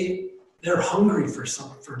they're hungry for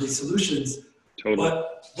these solutions. Totally.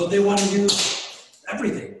 But they want to use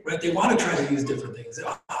everything, right? They want to try to use different things.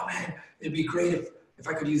 Oh man, it'd be great if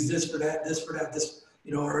I could use this for that, this,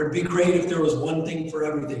 you know, or it'd be great if there was one thing for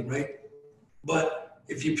everything, right? But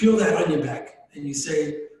if you peel that onion back and you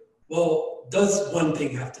say, well, does one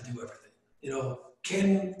thing have to do everything? You know,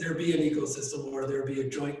 can there be an ecosystem, or there be a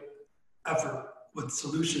joint effort with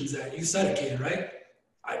solutions that you said it can, right?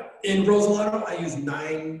 In Rosalato, I use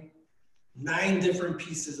nine different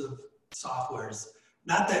pieces of softwares.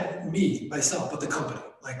 Not that myself, but the company.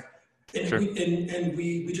 Like, and, sure.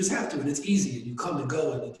 we just have to, and it's easy, and you come and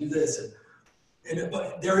go, and you do this,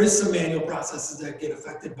 but there is some manual processes that get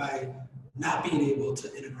affected by not being able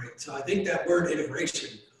to integrate. So I think that word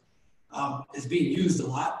integration is being used a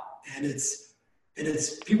lot, and it's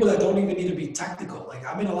people that don't even need to be technical. Like,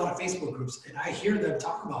 I'm in a lot of Facebook groups, and I hear them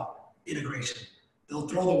talk about integration. They'll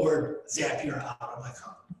throw the word Zapier out. I'm like,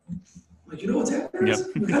 oh. Like, you know what Zapier is?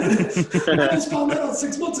 I just found that out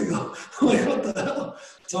 6 months ago. I'm like, what the hell?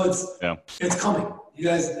 So it's coming. You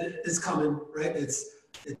guys, it's coming, right? It's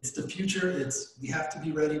the future. We have to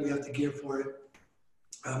be ready. We have to gear for it.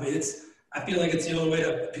 I feel like it's the only way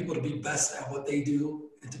to people to be best at what they do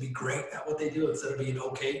and to be great at what they do instead of being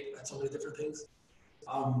okay at so many different things.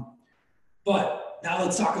 But now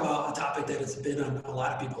let's talk about a topic that has been on a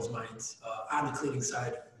lot of people's minds on the cleaning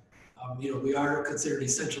side. We are considered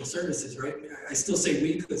essential services, right? I still say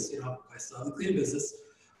we because, I still have the cleaning business.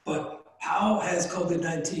 But how has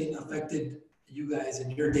COVID-19 affected you guys in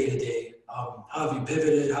your day to day? How have you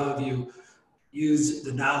pivoted? How have you used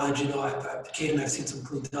the knowledge? I've seen some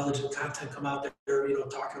Clean Intelligent content come out there,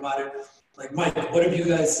 talking about it. Like Mike, what have you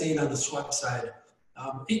guys seen on the SWEP side?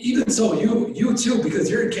 Even so, you too, because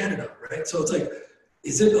you're in Canada, right? So it's like,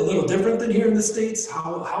 is it a little different than here in the States?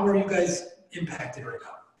 How are you guys impacted right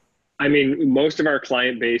now? I mean, most of our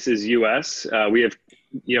client base is US. We have,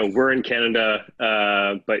 we're in Canada,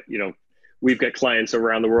 but, we've got clients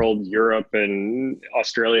around the world, Europe and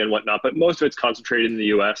Australia and whatnot, but most of it's concentrated in the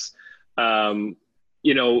US.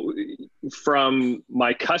 From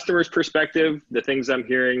my customers' perspective, the things I'm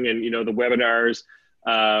hearing and, the webinars,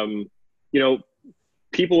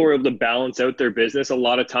 people were able to balance out their business a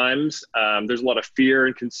lot of times. There's a lot of fear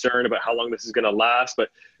and concern about how long this is going to last, but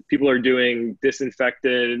people are doing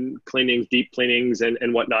disinfectant cleanings, deep cleanings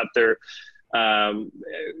and whatnot.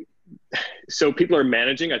 So people are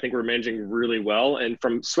managing. I think we're managing really well. And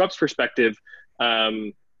from SWEP's perspective,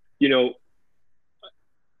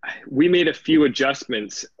 we made a few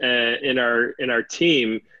adjustments in our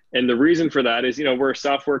team. And the reason for that is, we're a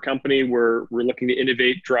software company. We're looking to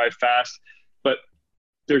innovate, drive fast. But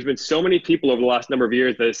there's been so many people over the last number of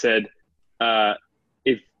years that have said,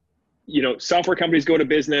 if, software companies go to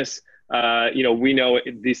business, we know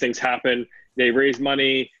these things happen. They raise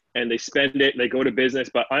money and they spend it and they go to business,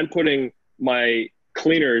 but I'm putting my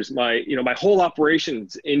cleaners, my whole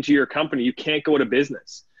operations into your company. You can't go to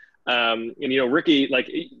business. Ricky, like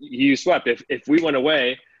you SWEP, if we went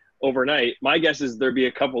away overnight, my guess is there'd be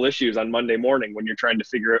a couple issues on Monday morning when you're trying to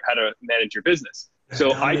figure out how to manage your business.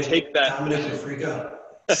 So I take that. Dominic will freak out.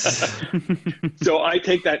 So I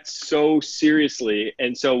take that so seriously.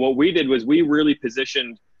 And so what we did was we really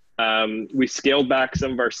positioned, we scaled back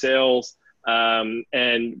some of our sales,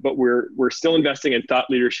 but we're still investing in thought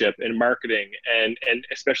leadership and marketing and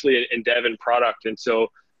especially in dev and product. And so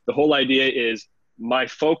the whole idea is my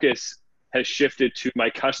focus has shifted to my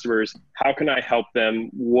customers. How can I help them?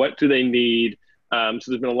 What do they need? So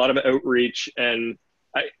there's been a lot of outreach, and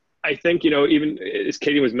I think, even as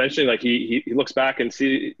Katie was mentioning, like he looks back and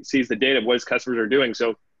sees the data of what his customers are doing.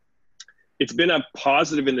 So it's been a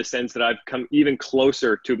positive in the sense that I've come even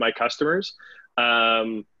closer to my customers.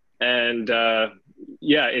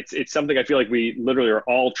 It's something I feel like we literally are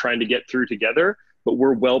all trying to get through together, but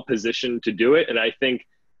we're well positioned to do it. And I think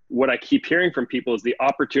what I keep hearing from people is the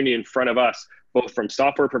opportunity in front of us, both from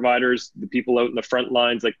software providers, the people out in the front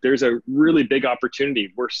lines. Like there's a really big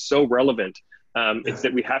opportunity. We're so relevant. It's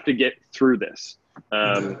that we have to get through this.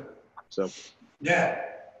 Yeah.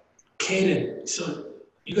 Caden, so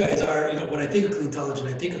you guys are, when I think of Clean Intelligent,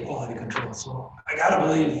 I think of quality control. So I got to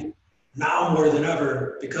believe now more than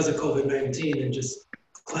ever, because of COVID-19 and just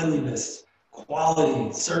cleanliness,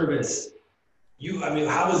 quality, service,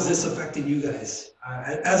 how is this affecting you guys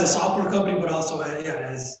as a software company, but also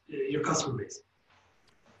as your customer base?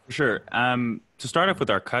 For sure. To start off with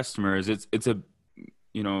our customers, it's a,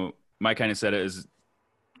 Mike kind of said it is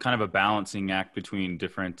kind of a balancing act between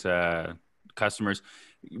different customers.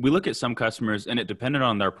 We look at some customers and it depended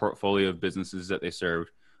on their portfolio of businesses that they served.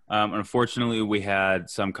 Unfortunately, we had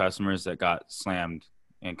some customers that got slammed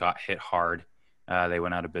and got hit hard. They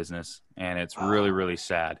went out of business, and it's really, really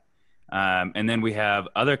sad. And then we have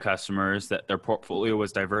other customers that their portfolio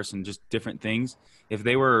was diverse in just different things. If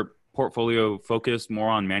they were portfolio focused more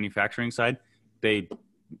on manufacturing side, they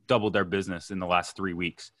doubled their business in the last 3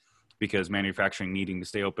 weeks because manufacturing needing to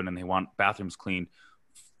stay open and they want bathrooms cleaned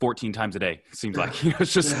 14 times a day. It seems like,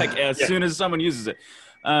 it's just like as soon as someone uses it.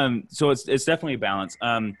 So it's definitely a balance.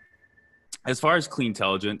 As far as Clean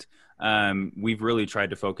Intelligent, we've really tried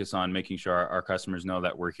to focus on making sure our customers know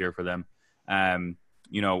that we're here for them. And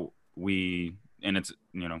it's,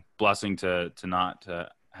 blessing to not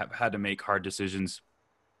have had to make hard decisions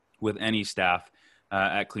with any staff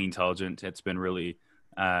at Clean Intelligent. It's been really,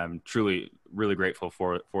 truly, really grateful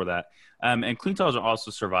for that. And Clean Intelligent also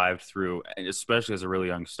survived through, especially as a really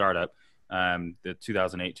young startup, the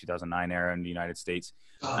 2008, 2009 era in the United States.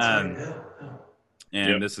 And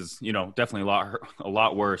this is, definitely a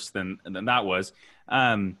lot worse than that was.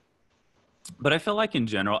 But I feel like in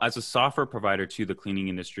general, as a software provider to the cleaning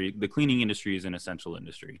industry is an essential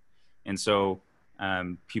industry. And so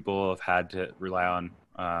people have had to rely on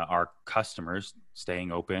our customers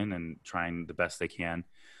staying open and trying the best they can.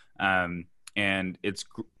 And it's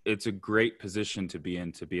a great position to be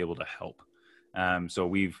in to be able to help. So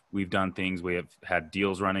we've done things. We have had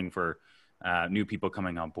deals running for new people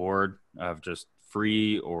coming on board of just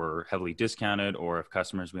free or heavily discounted, or if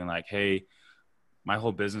customers being like, hey, my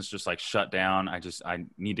whole business just like shut down. I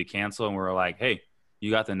need to cancel. And we're like, hey,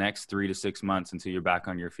 you got the next 3 to 6 months until you're back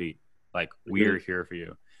on your feet. Like, we're here for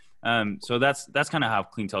you. So that's kind of how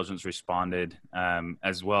Clean Intelligence responded,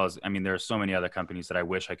 as well as, I mean, there are so many other companies that I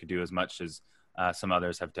wish I could do as much as some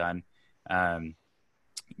others have done.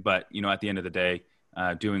 But, you know, at the end of the day,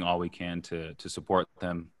 doing all we can to support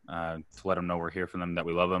them, to let them know we're here for them, that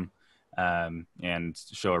we love them, and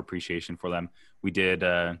show our appreciation for them. We did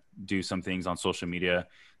do some things on social media.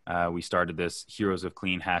 We started this Heroes of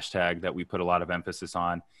Clean hashtag that we put a lot of emphasis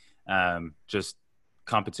on, just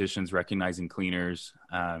competitions, recognizing cleaners,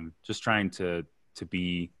 just trying to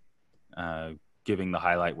be giving the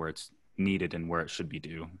highlight where it's needed and where it should be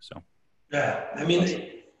due. So, yeah, I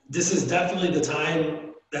mean, this is definitely the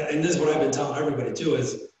time that, and this is what I've been telling everybody too,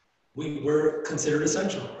 is we're considered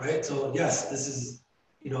essential, right? So yes, this is,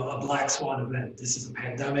 you know, a black swan event. This is a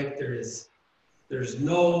pandemic. There's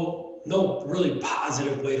no really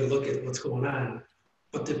positive way to look at what's going on,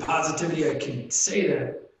 but the positivity I can say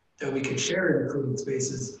that we can share in the cleaning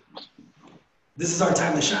spaces, this is our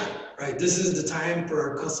time to shine, right? This is the time for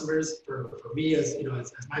our customers, for me as, you know,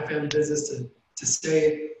 as my family business to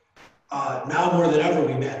say, now more than ever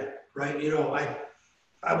we matter, right? You know,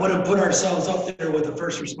 I want to put ourselves up there with the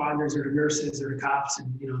first responders or the nurses or the cops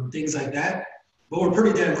and, you know, things like that, but we're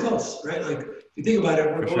pretty damn close, right? Like, if you think about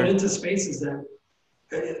it, we're going into spaces that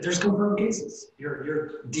there's confirmed cases.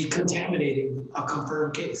 You're decontaminating a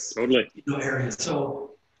confirmed case, totally, you know, area.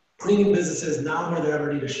 So cleaning businesses now more than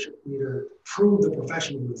ever need to prove the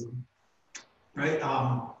professionalism, right?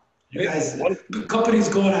 You guys, companies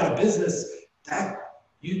going out of business,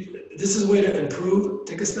 this is a way to improve.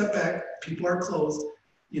 Take a step back. People are closed,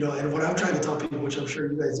 you know. And what I'm trying to tell people, which I'm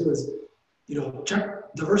sure you guys do, is, you know,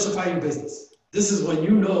 diversify your business. This is when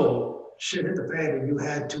you know shit hit the fan and you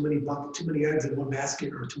had too many eggs in one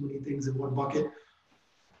basket or too many things in one bucket.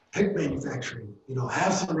 Pick manufacturing. You know,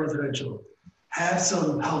 have some residential, have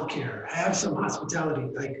some healthcare, have some hospitality.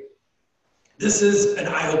 Like, this is an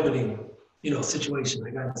eye-opening, you know, situation,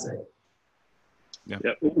 I gotta say. Yeah.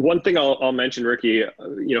 One thing I'll mention, Ricky,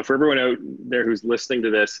 you know, for everyone out there who's listening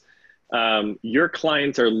to this, your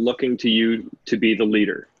clients are looking to you to be the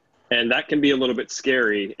leader, and that can be a little bit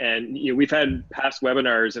scary. And, you know, we've had past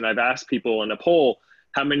webinars, and I've asked people in a poll,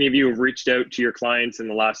 how many of you have reached out to your clients in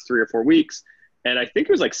the last 3 or 4 weeks? And I think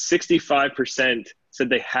it was like 65% said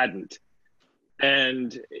they hadn't.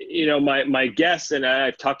 And, you know, my guess, and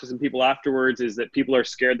I've talked to some people afterwards, is that people are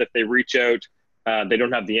scared that they reach out, they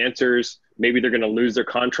don't have the answers. Maybe they're going to lose their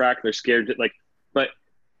contract. They're scared to, like, but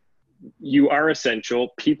you are essential.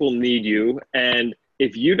 People need you. And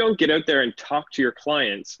if you don't get out there and talk to your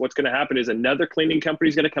clients, what's going to happen is another cleaning company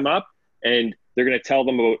is going to come up and they're going to tell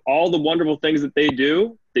them about all the wonderful things that they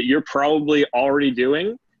do that you're probably already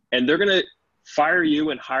doing. And they're going to fire you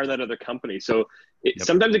and hire that other company. So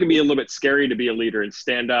sometimes it can be a little bit scary to be a leader and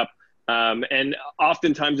stand up. And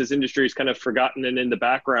oftentimes this industry is kind of forgotten and in the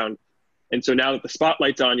background. And so now that the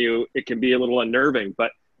spotlight's on you, it can be a little unnerving.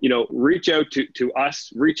 But, you know, reach out to us,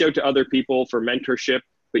 reach out to other people for mentorship,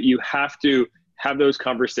 but you have to have those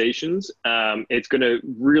conversations. It's going to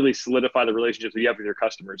really solidify the relationships that you have with your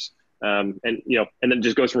customers. And, you know, and then it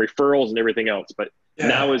just goes from referrals and everything else. But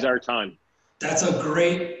now is our time. That's a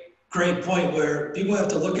great point where people have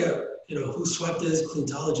to look at, you know, who Swept is, Clean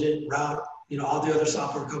Intelligent, Route, you know, all the other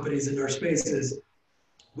software companies in our spaces.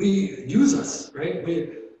 We use us, right?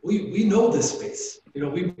 We know this space. You know,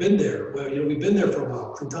 we've been there. Well, you know, we've been there for a while.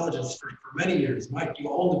 Clean Intelligence for many years. Mike, you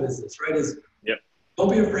own the business, right? Don't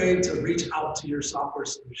be afraid to reach out to your software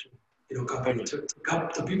solution, you know, company,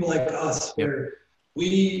 to people like us, where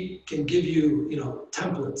we can give you, you know,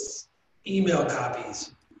 templates, email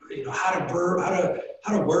copies, you know, how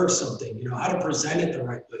to word something, you know, how to present it the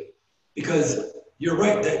right way. Because you're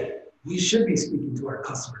right that we should be speaking to our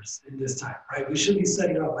customers in this time, right? We should be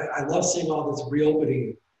setting up. I love seeing all this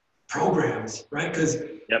reopening programs, right? Because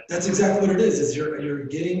that's exactly what it is you're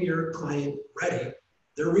getting your client ready.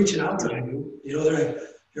 They're reaching out to you. You know, they're like,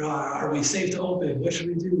 you know, are we safe to open? What should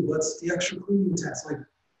we do? What's the extra cleaning test? Like,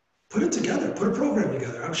 put it together, put a program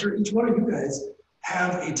together. I'm sure each one of you guys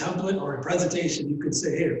have a template or a presentation. You could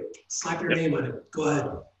say, here, slap your name on it. Go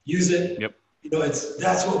ahead, use it. You know,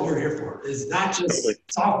 that's what we're here for. Is not just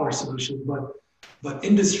software solutions, but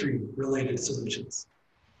industry related solutions.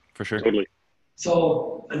 For sure. Totally.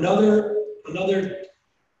 So another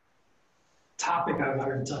topic I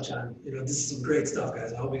wanted to touch on. You know, this is some great stuff,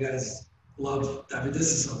 guys. I hope you guys love. I mean,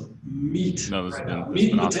 this is some meat.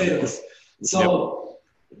 Meat and potatoes. So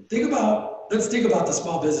let's think about the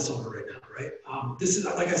small business owner right now, right? This is,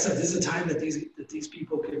 like I said, this is a time that these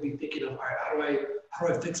people can be thinking of, all right, how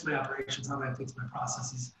do I fix my operations? How do I fix my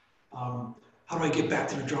processes? How do I get back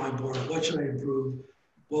to the drawing board? What should I improve?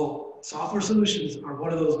 Well, software solutions are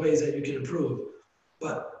one of those ways that you can improve,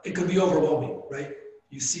 but it could be overwhelming, right?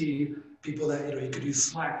 You see people that, you could use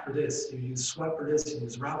Slack for this, you use Sweat for this, you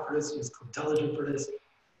use Route for this, you use Intelligent for this.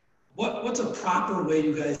 What's a proper way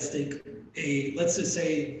you guys think let's just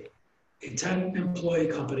say a 10 employee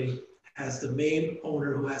company has the main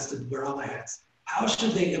owner who has to wear all the hats. How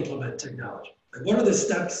should they implement technology? Like, what are the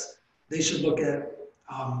steps they should look at?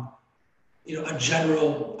 A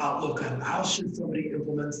general outlook on how should somebody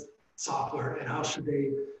implement software and how should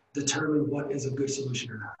they determine what is a good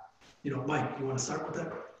solution or not? Mike, you want to start with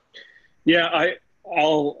that? Yeah,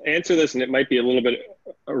 I'll answer this, and it might be a little bit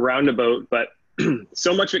roundabout, but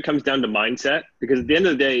so much of it comes down to mindset, because at the end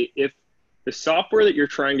of the day, if the software that you're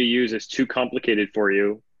trying to use is too complicated for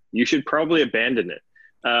you, you should probably abandon it,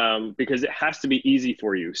 because it has to be easy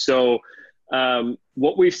for you. So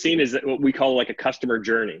what we've seen is that what we call like a customer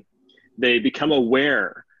journey. They become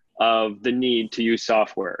aware of the need to use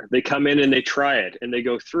software. They come in and they try it and they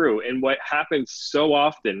go through. And what happens so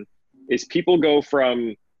often is people go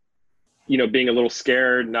from, being a little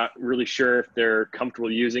scared, not really sure if they're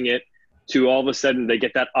comfortable using it, to all of a sudden they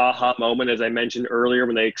get that aha moment, as I mentioned earlier,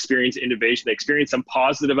 when they experience innovation, they experience some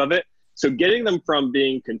positive of it. So getting them from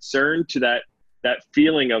being concerned to that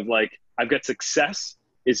feeling of like, I've got success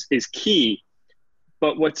is key.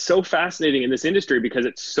 But what's so fascinating in this industry, because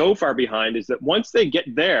it's so far behind, is that once they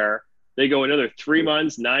get there, they go another 3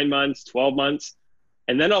 months, 9 months, 12 months,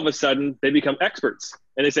 and then all of a sudden they become experts.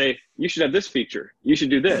 And they say, you should have this feature. You should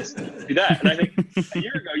do this, do that. And I think a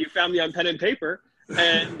year ago, you found me on pen and paper,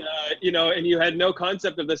 and and you had no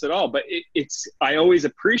concept of this at all. But I always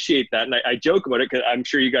appreciate that, and I joke about it because I'm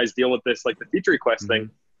sure you guys deal with this, like the feature request thing.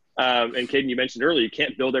 And Caden, you mentioned earlier, you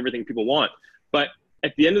can't build everything people want, but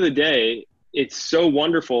at the end of the day, it's so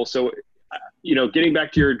wonderful. So, getting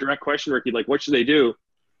back to your direct question, Ricky, like, what should they do?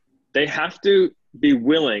 They have to be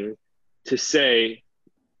willing to say,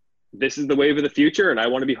 this is the wave of the future, and I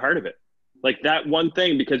want to be part of it. Like that one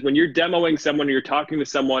thing, because when you're demoing someone or you're talking to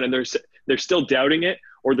someone and they're still doubting it,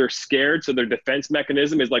 or they're scared, so their defense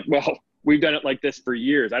mechanism is like, well, we've done it like this for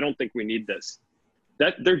years, I don't think we need this.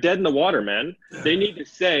 That they're dead in the water, man. They need to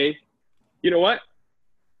say, you know what?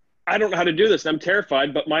 I don't know how to do this, and I'm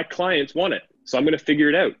terrified, but my clients want it, so I'm going to figure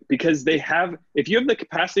it out. Because if you have the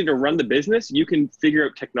capacity to run the business, you can figure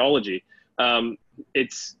out technology.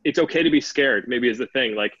 It's okay to be scared, maybe, is the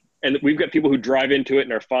thing. Like, and we've got people who drive into it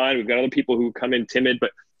and are fine. We've got other people who come in timid,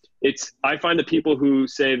 but I find the people who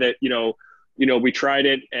say that, we tried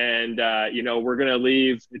it and, we're going to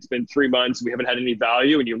leave. It's been 3 months. We haven't had any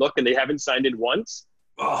value. And you look and they haven't signed in once.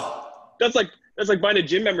 Oh, that's like buying a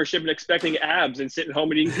gym membership and expecting abs and sitting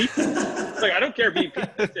home and eating pizza. Like, I don't care if you eat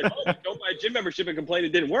pizza at home. Don't buy a gym membership and complain it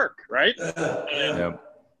didn't work, right? Yeah.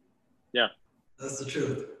 That's the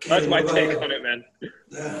truth. That's my take on it, man.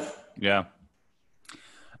 Yeah.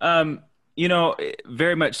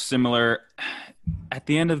 Very much similar. At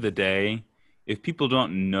the end of the day, if people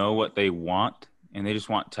don't know what they want and they just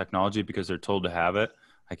want technology because they're told to have it,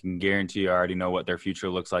 I can guarantee you I already know what their future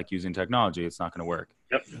looks like using technology. It's not going to work.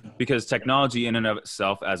 Yep. Because technology in and of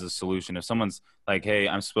itself as a solution, if someone's like, hey,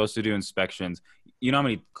 I'm supposed to do inspections, you know how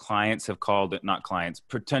many clients have called it, not clients,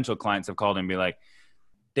 potential clients have called and be like,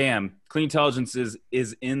 damn, Clean Intelligence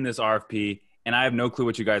is in this RFP and I have no clue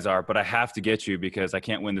what you guys are, but I have to get you because I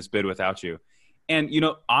can't win this bid without you. And,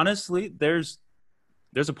 honestly, there's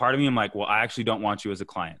a part of me, I'm like, well, I actually don't want you as a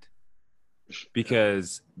client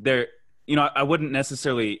because I wouldn't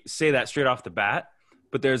necessarily say that straight off the bat,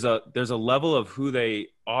 but there's a level of who they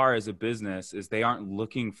are as a business is they aren't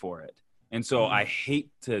looking for it. And so I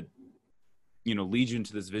hate to, lead you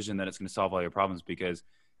into this vision that it's going to solve all your problems because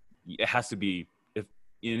it has to be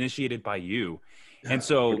initiated by you. Yeah, and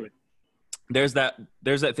so totally. There's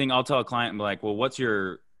that thing I'll tell a client and be like, well, what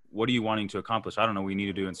are you wanting to accomplish? I don't know. We need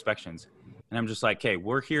to do inspections. And I'm just like, hey,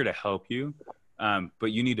 we're here to help you.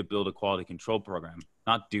 But you need to build a quality control program,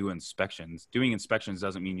 not do inspections. Doing inspections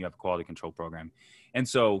doesn't mean you have a quality control program. And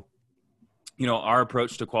so, our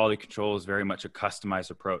approach to quality control is very much a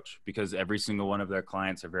customized approach because every single one of their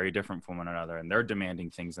clients are very different from one another and they're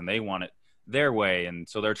demanding things and they want it their way. And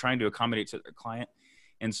so they're trying to accommodate to their client.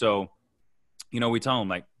 And so, we tell them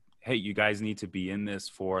like, hey, you guys need to be in this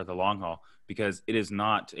for the long haul because it is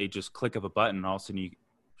not a just click of a button. All of a sudden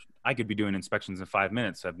I could be doing inspections in 5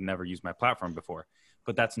 minutes. I've never used my platform before,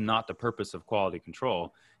 but that's not the purpose of quality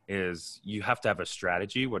control. Is you have to have a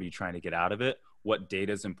strategy. What are you trying to get out of it? What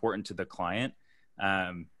data is important to the client?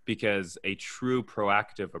 because a true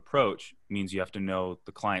proactive approach means you have to know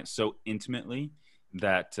the client so intimately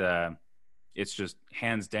that it's just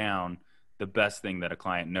hands down the best thing that a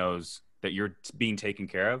client knows that you're being taken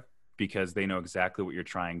care of, because they know exactly what you're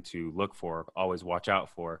trying to look for, always watch out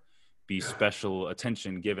for, be special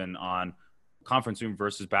attention given on conference room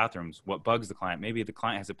versus bathrooms. What bugs the client? Maybe the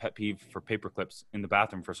client has a pet peeve for paper clips in the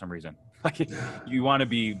bathroom for some reason. Like, you want to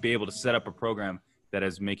be able to set up a program that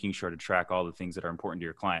is making sure to track all the things that are important to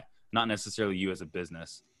your client, not necessarily you as a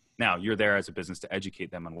business. Now, you're there as a business to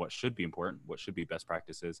educate them on what should be important, what should be best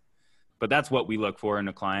practices. But that's what we look for in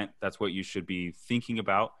a client. That's what you should be thinking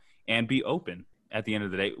about, and be open. At the end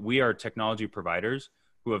of the day, we are technology providers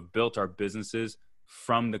who have built our businesses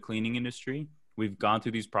from the cleaning industry. We've gone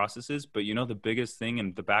through these processes, but the biggest thing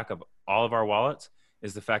in the back of all of our wallets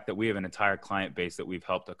is the fact that we have an entire client base that we've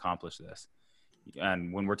helped accomplish this.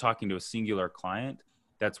 And when we're talking to a singular client,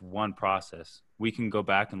 that's one process. We can go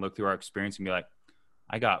back and look through our experience and be like,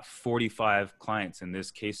 I got 45 clients in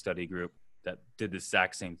this case study group that did the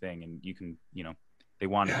exact same thing. And you can, they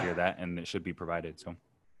want to hear that, and it should be provided. So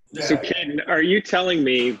Caden, are you telling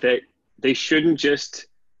me that they shouldn't just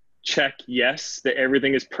check yes, that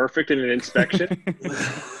everything is perfect in an inspection?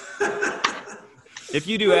 If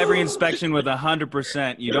you do every inspection with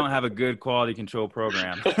 100%, you don't have a good quality control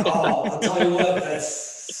program. Oh, I'll tell you what,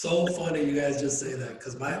 that's so funny you guys just say that,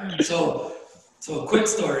 because so a quick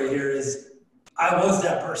story here is I was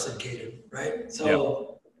that person, Caden, right?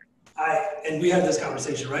 So and we had this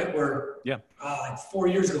conversation, right? Where like 4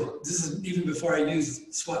 years ago, this is even before I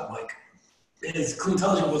used Swept, Mike, is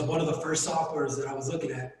Cleantelligent was one of the first softwares that I was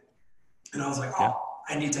looking at. And I was like,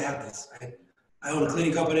 I need to have this. I own a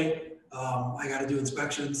cleaning company. I got to do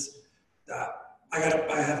inspections. I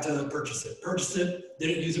have to purchase it. Purchased it,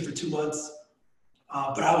 didn't use it for 2 months.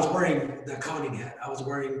 But I was wearing the accounting hat. I was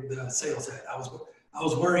wearing the sales hat. I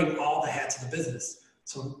was wearing all the hats of the business.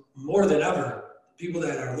 So more than ever, people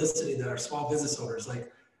that are listening that are small business owners,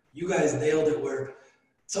 like, you guys nailed it, where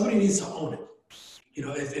somebody needs to own it.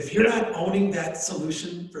 If you're not owning that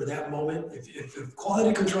solution for that moment, if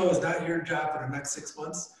quality control is not your job for the next 6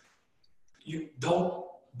 months, you don't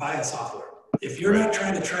buy a software. If you're not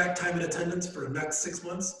trying to track time and attendance for the next 6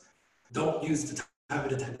 months, don't use the time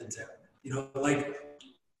and attendance app.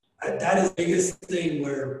 That is the biggest thing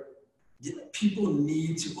where people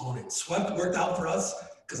need to own it. Swept worked out for us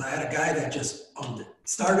because I had a guy that just owned it.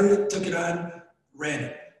 Started it, took it on, ran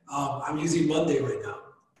it. I'm using Monday right now.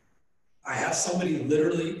 I have somebody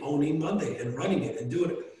literally owning Monday and running it and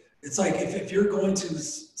doing it. It's like if you're going to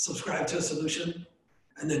subscribe to a solution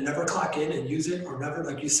and then never clock in and use it, or never,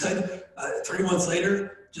 like you said, 3 months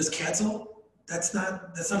later, just cancel, that's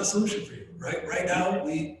not a solution for you, right? Right now,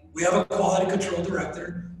 we have a quality control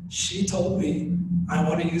director. She told me I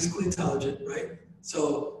want to use Cleantelligent, right?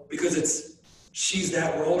 So because she's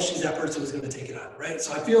that role, she's that person who's going to take it on, right?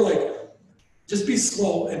 So I feel like just be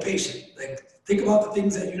slow and patient. Like, think about the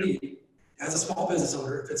things that you need as a small business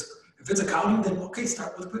owner. If it's accounting, then okay,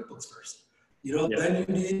 start with QuickBooks first. Then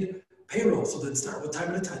you need payroll, so then start with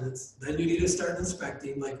time and attendance. Then you need to start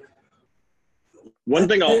inspecting. Like, one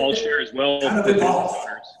thing I'll share as well. Kind of evolve.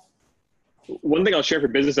 One thing I'll share for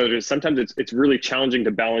business owners is sometimes it's really challenging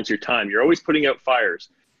to balance your time. You're always putting out fires.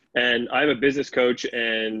 And I have a business coach,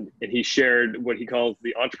 and he shared what he calls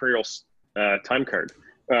the entrepreneurial time card.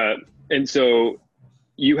 And so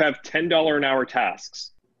you have $10 an hour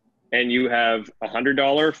tasks, and you have $100,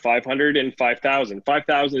 $500, and $5,000.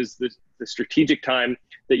 $5,000 is the strategic time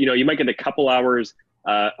that, you might get a couple hours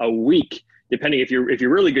a week, depending if you're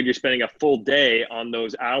really good, you're spending a full day on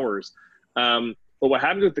those hours. But what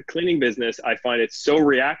happens with the cleaning business, I find it's so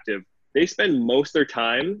reactive. They spend most of their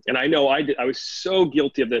time, and I know I was so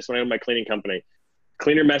guilty of this when I owned my cleaning company.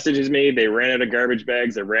 Cleaner messages me, they ran out of garbage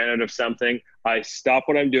bags, they ran out of something. I stop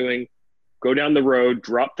what I'm doing, go down the road,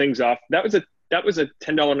 drop things off. That was a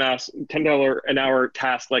 $10 an hour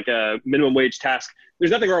task, like a minimum wage task.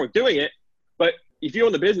 There's nothing wrong with doing it, but if you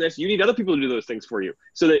own the business, you need other people to do those things for you.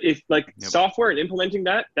 So that if software and implementing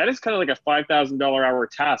that is kind of like a $5,000 hour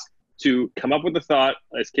task to come up with the thought,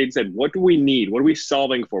 as Kate said, what do we need? What are we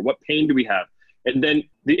solving for? What pain do we have? And then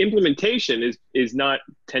the implementation is not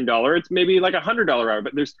 $10. It's maybe like $100 hour,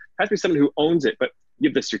 but has to be someone who owns it. But you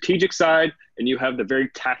have the strategic side and you have the very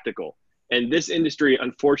tactical. And this industry,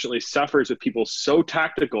 unfortunately, suffers with people so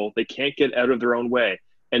tactical, they can't get out of their own way.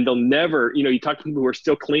 And they'll never, you talk to people who are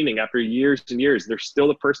still cleaning after years and years, they're still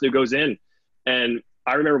the person who goes in. And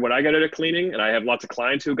I remember when I got out of cleaning, and I have lots of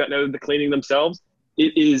clients who have gotten out of the cleaning themselves,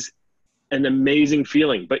 it is an amazing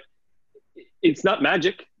feeling. But it's not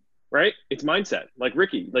magic, right? It's mindset. Like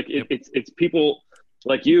Ricky, it's people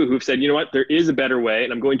like you who've said, you know what, there is a better way,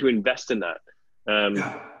 and I'm going to invest in that.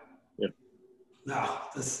 Yeah. Yeah. No,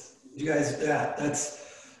 you guys, yeah,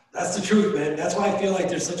 that's the truth, man. That's why I feel like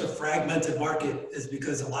there's such a fragmented market, is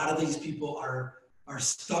because a lot of these people are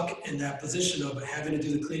stuck in that position of having to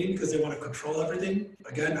do the cleaning because they want to control everything.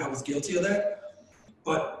 Again, I was guilty of that.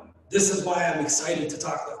 But this is why I'm excited to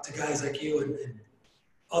talk to guys like you and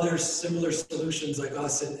other similar solutions like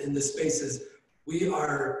us in this space. Is we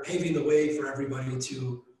are paving the way for everybody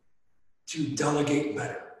to delegate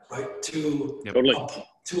better, right? Totally.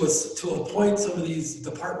 To appoint some of these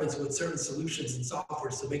departments with certain solutions and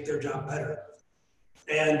softwares to make their job better,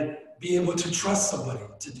 and be able to trust somebody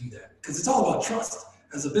to do that, because it's all about trust.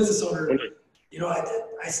 As a business owner, you know,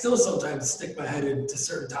 I still sometimes stick my head into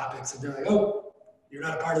certain topics, and they're like, "Oh, you're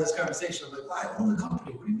not a part of this conversation." I'm like, "Well, I own the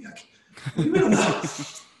company. What do you mean? What do you mean I'm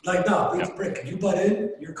not?" Like, no, Rick, you butt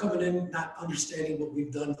in. You're coming in not understanding what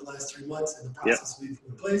we've done for the last 3 months and the process we've put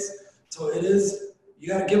in place. So it is, you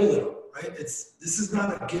got to give a little, right? This is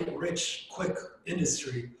not a get rich quick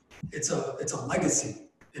industry. It's a legacy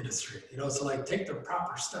industry, you know. So like, take the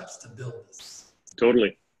proper steps to build this.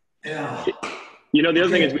 Totally. Yeah. You know, the other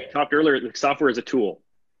thing is, we talked earlier, the software is a tool.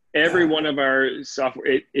 Every one of our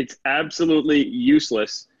software, it's absolutely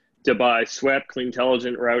useless to buy SWEP,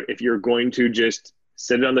 Cleantelligent route if you're going to just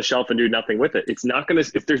sit it on the shelf and do nothing with it. It's not going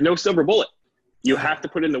to, if there's no silver bullet, you have to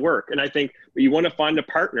put in the work. And I think you want to find a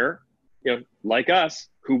partner, you know, like us,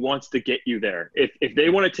 who wants to get you there. If they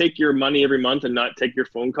want to take your money every month and not take your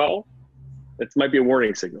phone call, that might be a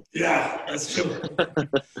warning signal. Yeah, that's true.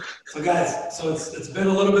 So guys, so it's been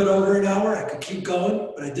a little bit over an hour. I could keep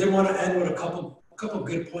going, but I did want to end with a couple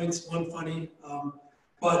good points, one funny.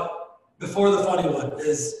 But before the funny one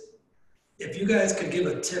is, if you guys could give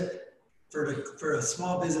a tip for a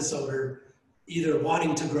small business owner, either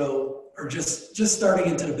wanting to grow or just starting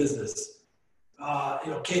into the business.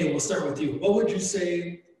 You know, Katie, we'll start with you. What would you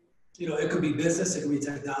say? You know, it could be business, it could be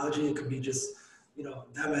technology, it could be just, you know,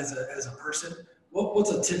 them as a person.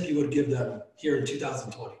 What's a tip you would give them here in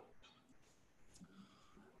 2020?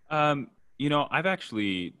 You know, I've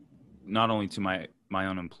actually, not only to my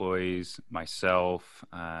own employees, myself,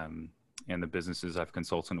 and the businesses I've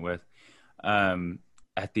consulted with,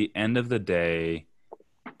 at the end of the day,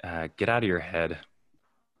 get out of your head.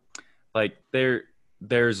 Like,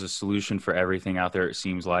 there's a solution for everything out there. It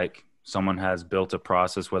seems like someone has built a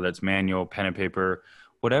process, whether it's manual, pen and paper,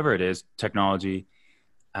 whatever it is, technology.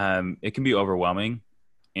 It can be overwhelming.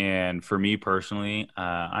 And for me personally,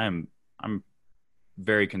 I'm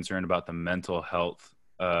very concerned about the mental health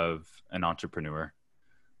of an entrepreneur.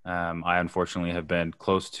 I unfortunately have been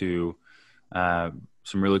close to some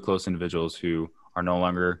really close individuals who are no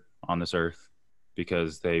longer on this earth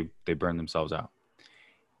because they burn themselves out.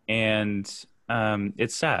 And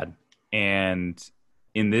it's sad. And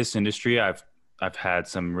in this industry, I've had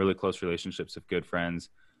some really close relationships of good friends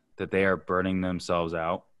that they are burning themselves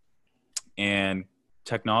out. And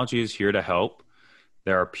technology is here to help.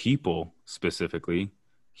 There are people, specifically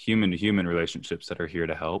human to human relationships, that are here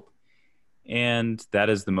to help. And that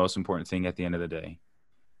is the most important thing at the end of the day.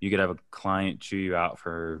 You could have a client chew you out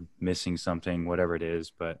for missing something, whatever it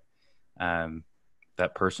is, but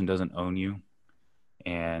that person doesn't own you,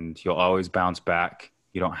 and you'll always bounce back.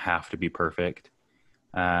 You don't have to be perfect.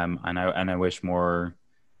 And I wish more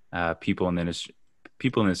people in this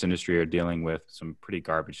industry are dealing with some pretty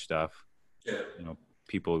garbage stuff. Yeah. You know,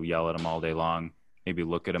 people yell at them all day long. Maybe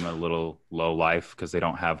look at them a little low life because they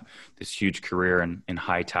don't have this huge career in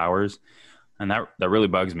high towers, and that really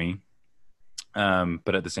bugs me.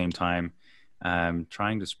 But at the same time,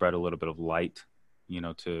 trying to spread a little bit of light, you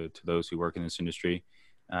know, to those who work in this industry.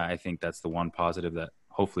 I think that's the one positive that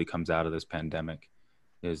hopefully comes out of this pandemic,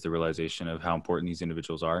 is the realization of how important these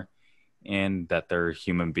individuals are, and that they're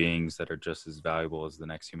human beings that are just as valuable as the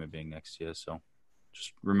next human being next to you. So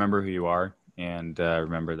just remember who you are, and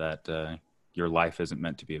remember that your life isn't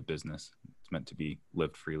meant to be a business. It's meant to be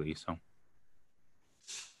lived freely. So.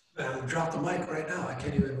 Man, drop the mic right now. We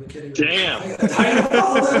can't even. Damn. I gotta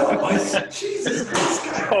follow that up. Jesus, this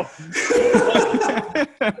guy.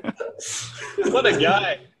 What a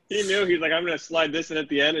guy. He knew. He's like, I'm going to slide this in at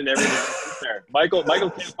the end and everything there. Michael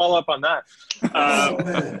can't follow up on that.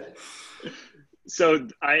 Man. So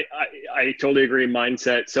I totally agree.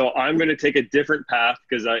 Mindset. So I'm going to take a different path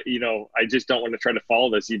because I just don't want to try to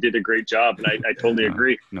follow this. You did a great job, and I totally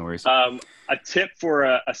agree. No worries. A tip for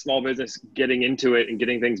a small business getting into it and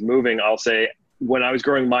getting things moving, I'll say, when I was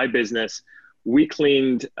growing my business, we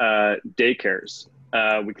cleaned daycares.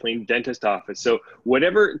 We cleaned dentist office. So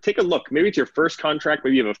whatever, take a look. Maybe it's your first contract.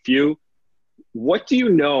 Maybe you have a few. what do you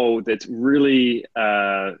know that's really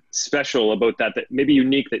special about that, that maybe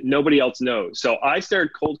unique that nobody else knows? So I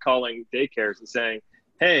started cold calling daycares and saying,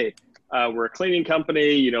 hey, we're a cleaning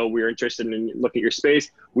company. You know, we're interested in looking at your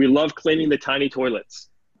space. We love cleaning the tiny toilets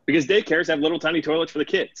because daycares have little tiny toilets for the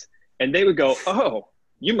kids. And they would go, oh,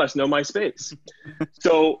 you must know my space.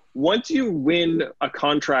 So once you win a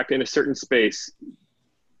contract in a certain space,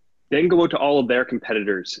 then go out to all of their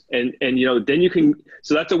competitors and you know, then you can,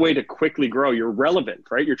 so that's a way to quickly grow. You're relevant,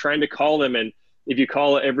 right? You're trying to call them. And if you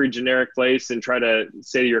call every generic place and try to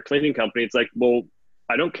say to your cleaning company, it's like, well,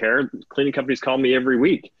 I don't care. Cleaning companies call me every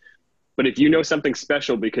week. But if you know something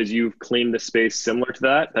special because you've cleaned the space similar to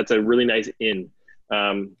that, that's a really nice in.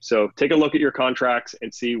 So take a look at your contracts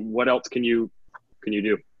and see what else can you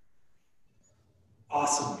do.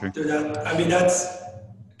 Awesome. Dude, I mean, that's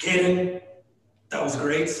Caden. That was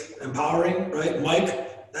great, empowering, right?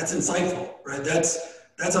 Mike, that's insightful, right? That's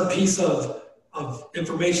a piece of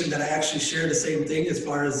information that I actually share the same thing as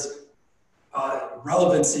far as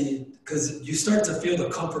relevancy, because you start to feel the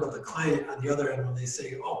comfort of the client on the other end when they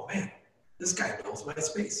say, "Oh man, this guy knows my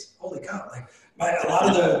space. Holy cow!" Like a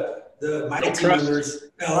lot of my team members,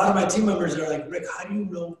 a lot of my team members are like, "Rick, how do you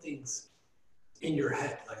know things in your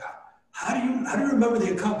head? Like, how do you remember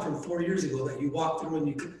the account from 4 years ago that you walked through and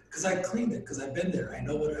you could, because I cleaned it, because I've been there. I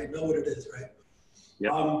know what it is, right?"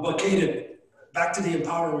 Yep. But Caden, back to the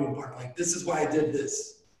empowering part. Like, this is why I did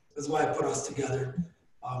this. This is why I put us together.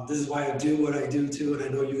 This is why I do what I do too, and I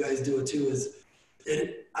know you guys do it too.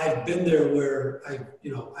 I've been there where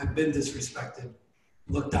I've been disrespected,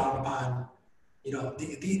 looked down upon. You know,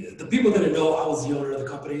 the people that know I was the owner of the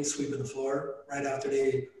company, sweeping the floor right after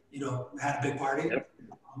they had a big party. Yep.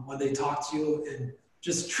 When they talk to you and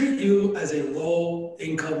just treat you as a low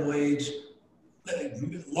income wage,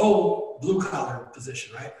 low blue collar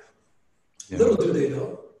position, right? Yeah. Little do they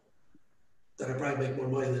know that I probably make more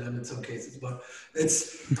money than them in some cases, but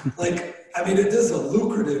it's like, I mean, it is a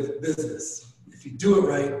lucrative business if you do it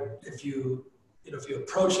right. If you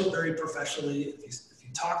approach it very professionally, if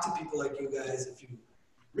you talk to people like you guys, if you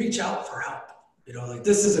reach out for help, like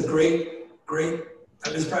this is a great. I mean,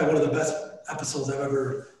 it's probably one of the best episodes I've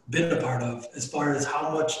ever been a part of, as far as how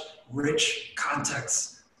much rich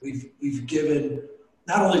context we've given,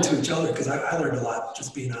 not only to each other, because I learned a lot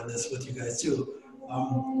just being on this with you guys too.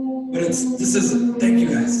 But thank you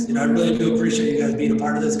guys. I really do appreciate you guys being a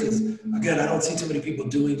part of this, because again, I don't see too many people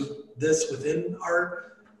doing this within our,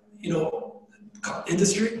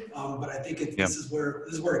 industry. But I think this is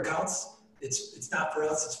where it counts. It's not for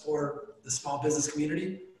us, it's for the small business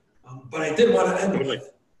community. But I did want to end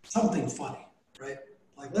with something funny, right?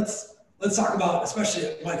 Like let's talk about,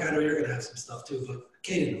 especially Mike, I know you're gonna have some stuff too, but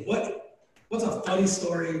Caden, what's a funny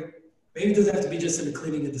story? Maybe it doesn't have to be just in the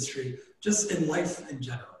cleaning industry, just in life in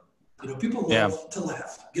general. People love to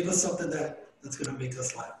laugh. Give us something that's gonna make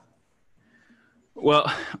us laugh. Well,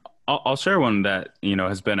 I'll share one that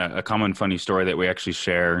has been a common funny story that we actually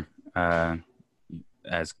share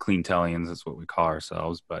as Cleantellians. That's what we call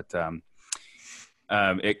ourselves, but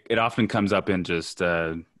it often comes up in just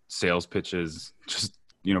sales pitches, just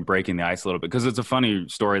breaking the ice a little bit, because it's a funny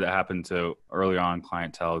story that happened to early on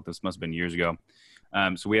clientele. This must have been years ago.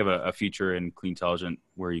 So we have a feature in Cleantelligent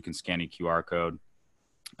where you can scan a QR code.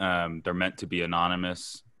 They're meant to be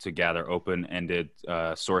anonymous to gather open-ended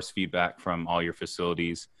source feedback from all your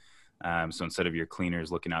facilities. So instead of your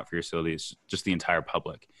cleaners looking out for your facilities, just the entire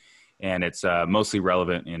public. And it's mostly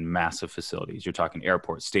relevant in massive facilities. You're talking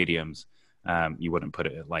airports, stadiums. You wouldn't put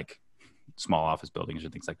it at like small office buildings or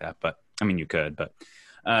things like that, but I mean, you could, but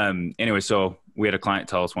anyway, so we had a client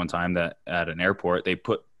tell us one time that at an airport,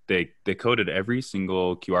 they coded every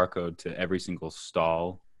single QR code to every single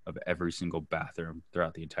stall of every single bathroom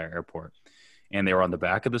throughout the entire airport. And they were on the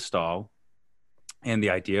back of the stall. And the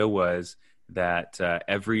idea was that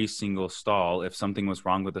every single stall, if something was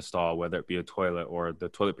wrong with the stall, whether it be a toilet or the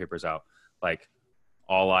toilet paper's out, like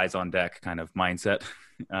all eyes on deck kind of mindset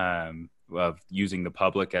of using the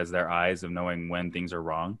public as their eyes, of knowing when things are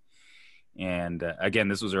wrong. And again,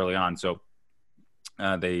 this was early on. So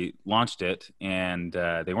they launched it, and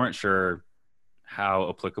they weren't sure how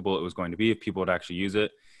applicable it was going to be, if people would actually use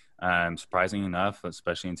it. Surprising enough,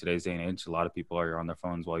 especially in today's day and age, a lot of people are on their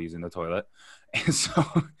phones while using the toilet. And so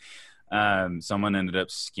someone ended up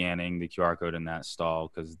scanning the QR code in that stall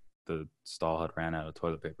because the stall had ran out of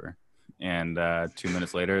toilet paper. And 2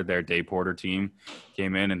 minutes later, their day porter team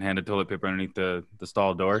came in and handed toilet paper underneath the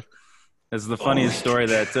stall door. This is the funniest story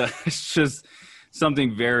that it's just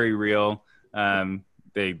something very real.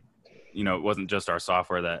 It wasn't just our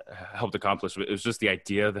software that helped accomplish it. It was just the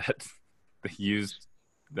idea that they used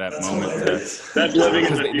that That's moment. hilarious. That's living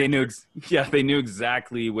in the They knew, they knew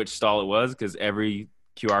exactly which stall it was because every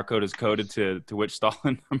QR code is coded to which stall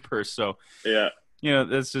and number. So, yeah.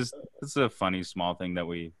 It's a funny small thing that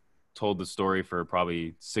we told the story for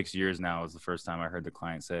probably 6 years now. Is the first time I heard the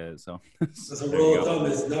client say it. So, the rule of thumb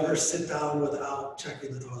is never sit down without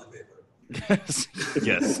checking the toilet paper.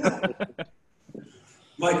 Yes.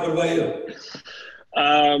 Mike, what about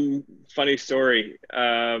you? Funny story.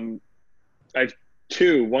 I have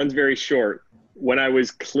two. One's very short. When I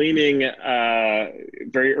was cleaning,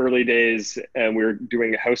 very early days, and we were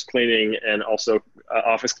doing house cleaning and also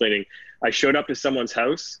office cleaning, I showed up to someone's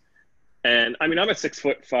house, and I mean, I'm a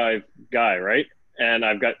 6'5" guy, right? And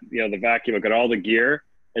I've got, the vacuum, I've got all the gear,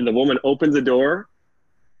 and the woman opens the door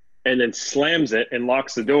and then slams it and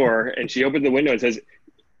locks the door. And she opens the window and says,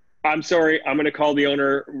 "I'm sorry, I'm going to call the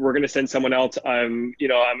owner. We're going to send someone else. I'm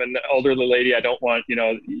an elderly lady. I don't want,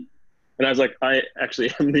 And I was like, I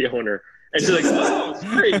actually am the owner. And she's like, "Oh,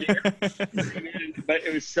 sorry, dear." But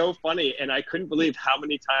it was so funny. And I couldn't believe how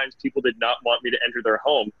many times people did not want me to enter their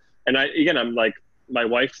home. And I'm like, my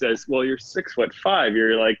wife says, "Well, you're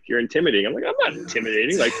 6'5". You're intimidating." I'm like, "I'm not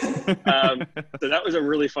intimidating." So that was a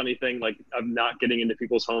really funny thing, of not getting into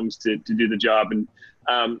people's homes to do the job. And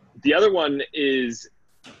the other one is,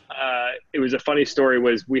 it was a funny story,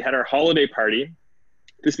 was we had our holiday party.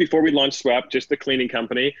 This before we launched Swept, just the cleaning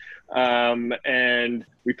company. And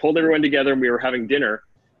we pulled everyone together and we were having dinner.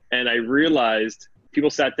 And I realized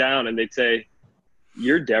people sat down and they'd say,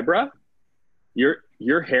 "You're Deborah?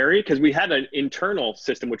 You're Harry?" Because we had an internal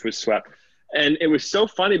system, which was Swept. And it was so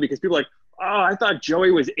funny because people were like, "Oh, I thought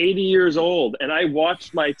Joey was 80 years old." And I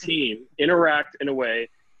watched my team interact in a way.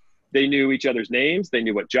 They knew each other's names. They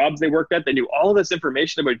knew what jobs they worked at. They knew all of this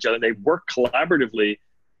information about each other. They worked collaboratively,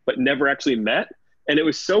 but never actually met. And it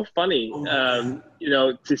was so funny,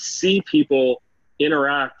 to see people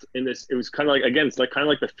interact in this. It was kind of like, again, it's kind of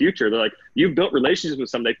like the future. They're like, you've built relationships with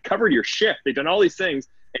someone. They've covered your shift. They've done all these things.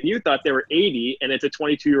 And you thought they were 80 and it's a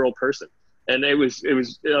 22-year-old person. And it was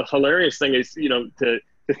a hilarious thing is, to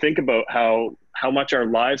think about how much our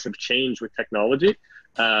lives have changed with technology.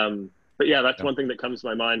 But yeah, that's one thing that comes to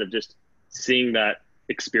my mind of just seeing that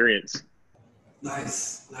experience.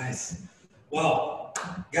 Nice. Well,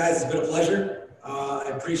 guys, it's been a pleasure. I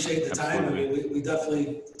appreciate the time. I mean, we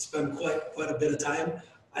definitely spend quite a bit of time.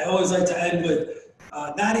 I always like to end with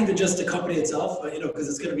not even just the company itself, because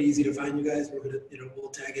it's going to be easy to find you guys. We're going to, we'll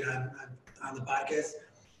tag it on the podcast.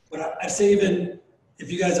 But I say, even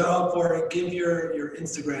if you guys are out for it, give your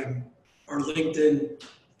Instagram or LinkedIn,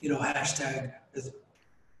 hashtag as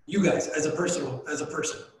you guys as a person,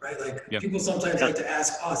 right? People sometimes like to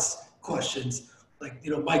ask us questions.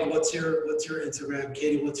 Mike, what's your Instagram?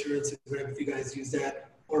 Katie, what's your Instagram? If you guys use that,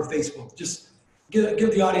 or Facebook, just give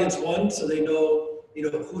the audience one so they know,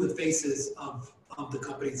 who the face is of the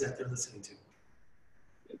companies that they're listening to.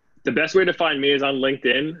 The best way to find me is on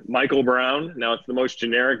LinkedIn, Michael Brown. Now, it's the most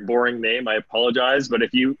generic, boring name. I apologize. But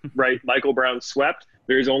if you write Michael Brown Swept,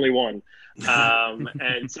 there's only one.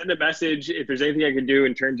 And send a message. If there's anything I can do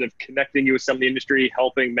in terms of connecting you with some of the industry,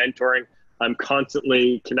 helping, mentoring, I'm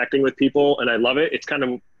constantly connecting with people and I love it. It's kind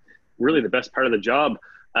of really the best part of the job.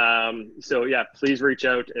 So yeah, please reach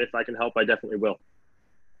out. If I can help, I definitely will.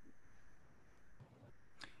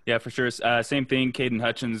 Yeah, for sure. Same thing, Caden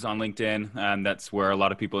Hutchins on LinkedIn. That's where a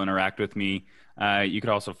lot of people interact with me. You could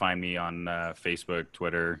also find me on Facebook,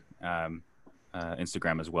 Twitter,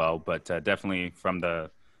 Instagram as well. But definitely from the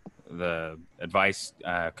advice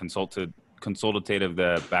consultative,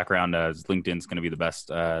 the background, LinkedIn's going to be the best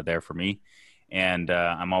there for me. And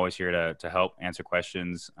I'm always here to help answer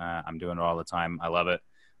questions. I'm doing it all the time. I love it.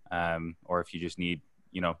 Or if you just need,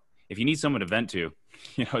 if you need someone to vent to,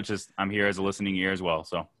 I'm here as a listening ear as well.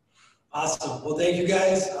 So awesome. Well, thank you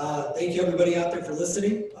guys. Thank you everybody out there for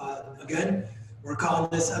listening. Again, we're calling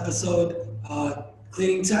this episode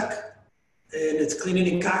Cleaning Tech, and it's cleaning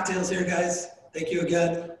and cocktails here, guys. Thank you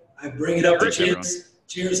again. I bring it up to cheers.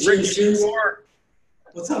 Cheers.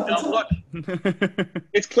 What's up? Look,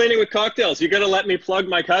 it's cleaning with cocktails. You got to let me plug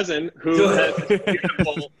my cousin who has this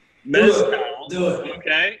beautiful mezcal. Do it.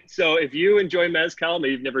 Okay. So if you enjoy mezcal,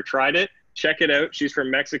 maybe you've never tried it, check it out. She's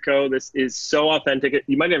from Mexico. This is so authentic.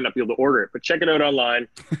 You might even not be able to order it, but check it out online.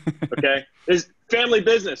 Okay. It's family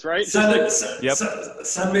business, right? Send me the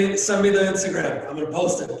Instagram. I'm going to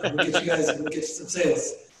post it. I'm going to get you guys, get you some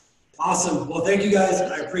sales. Awesome. Well, thank you guys.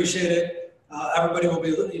 I appreciate it. Everybody will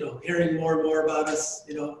be, hearing more and more about us,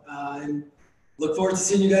 and look forward to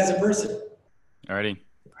seeing you guys in person. Alrighty.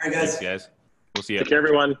 All right, guys. Thanks, guys. We'll see you. Take care,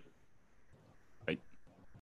 everyone.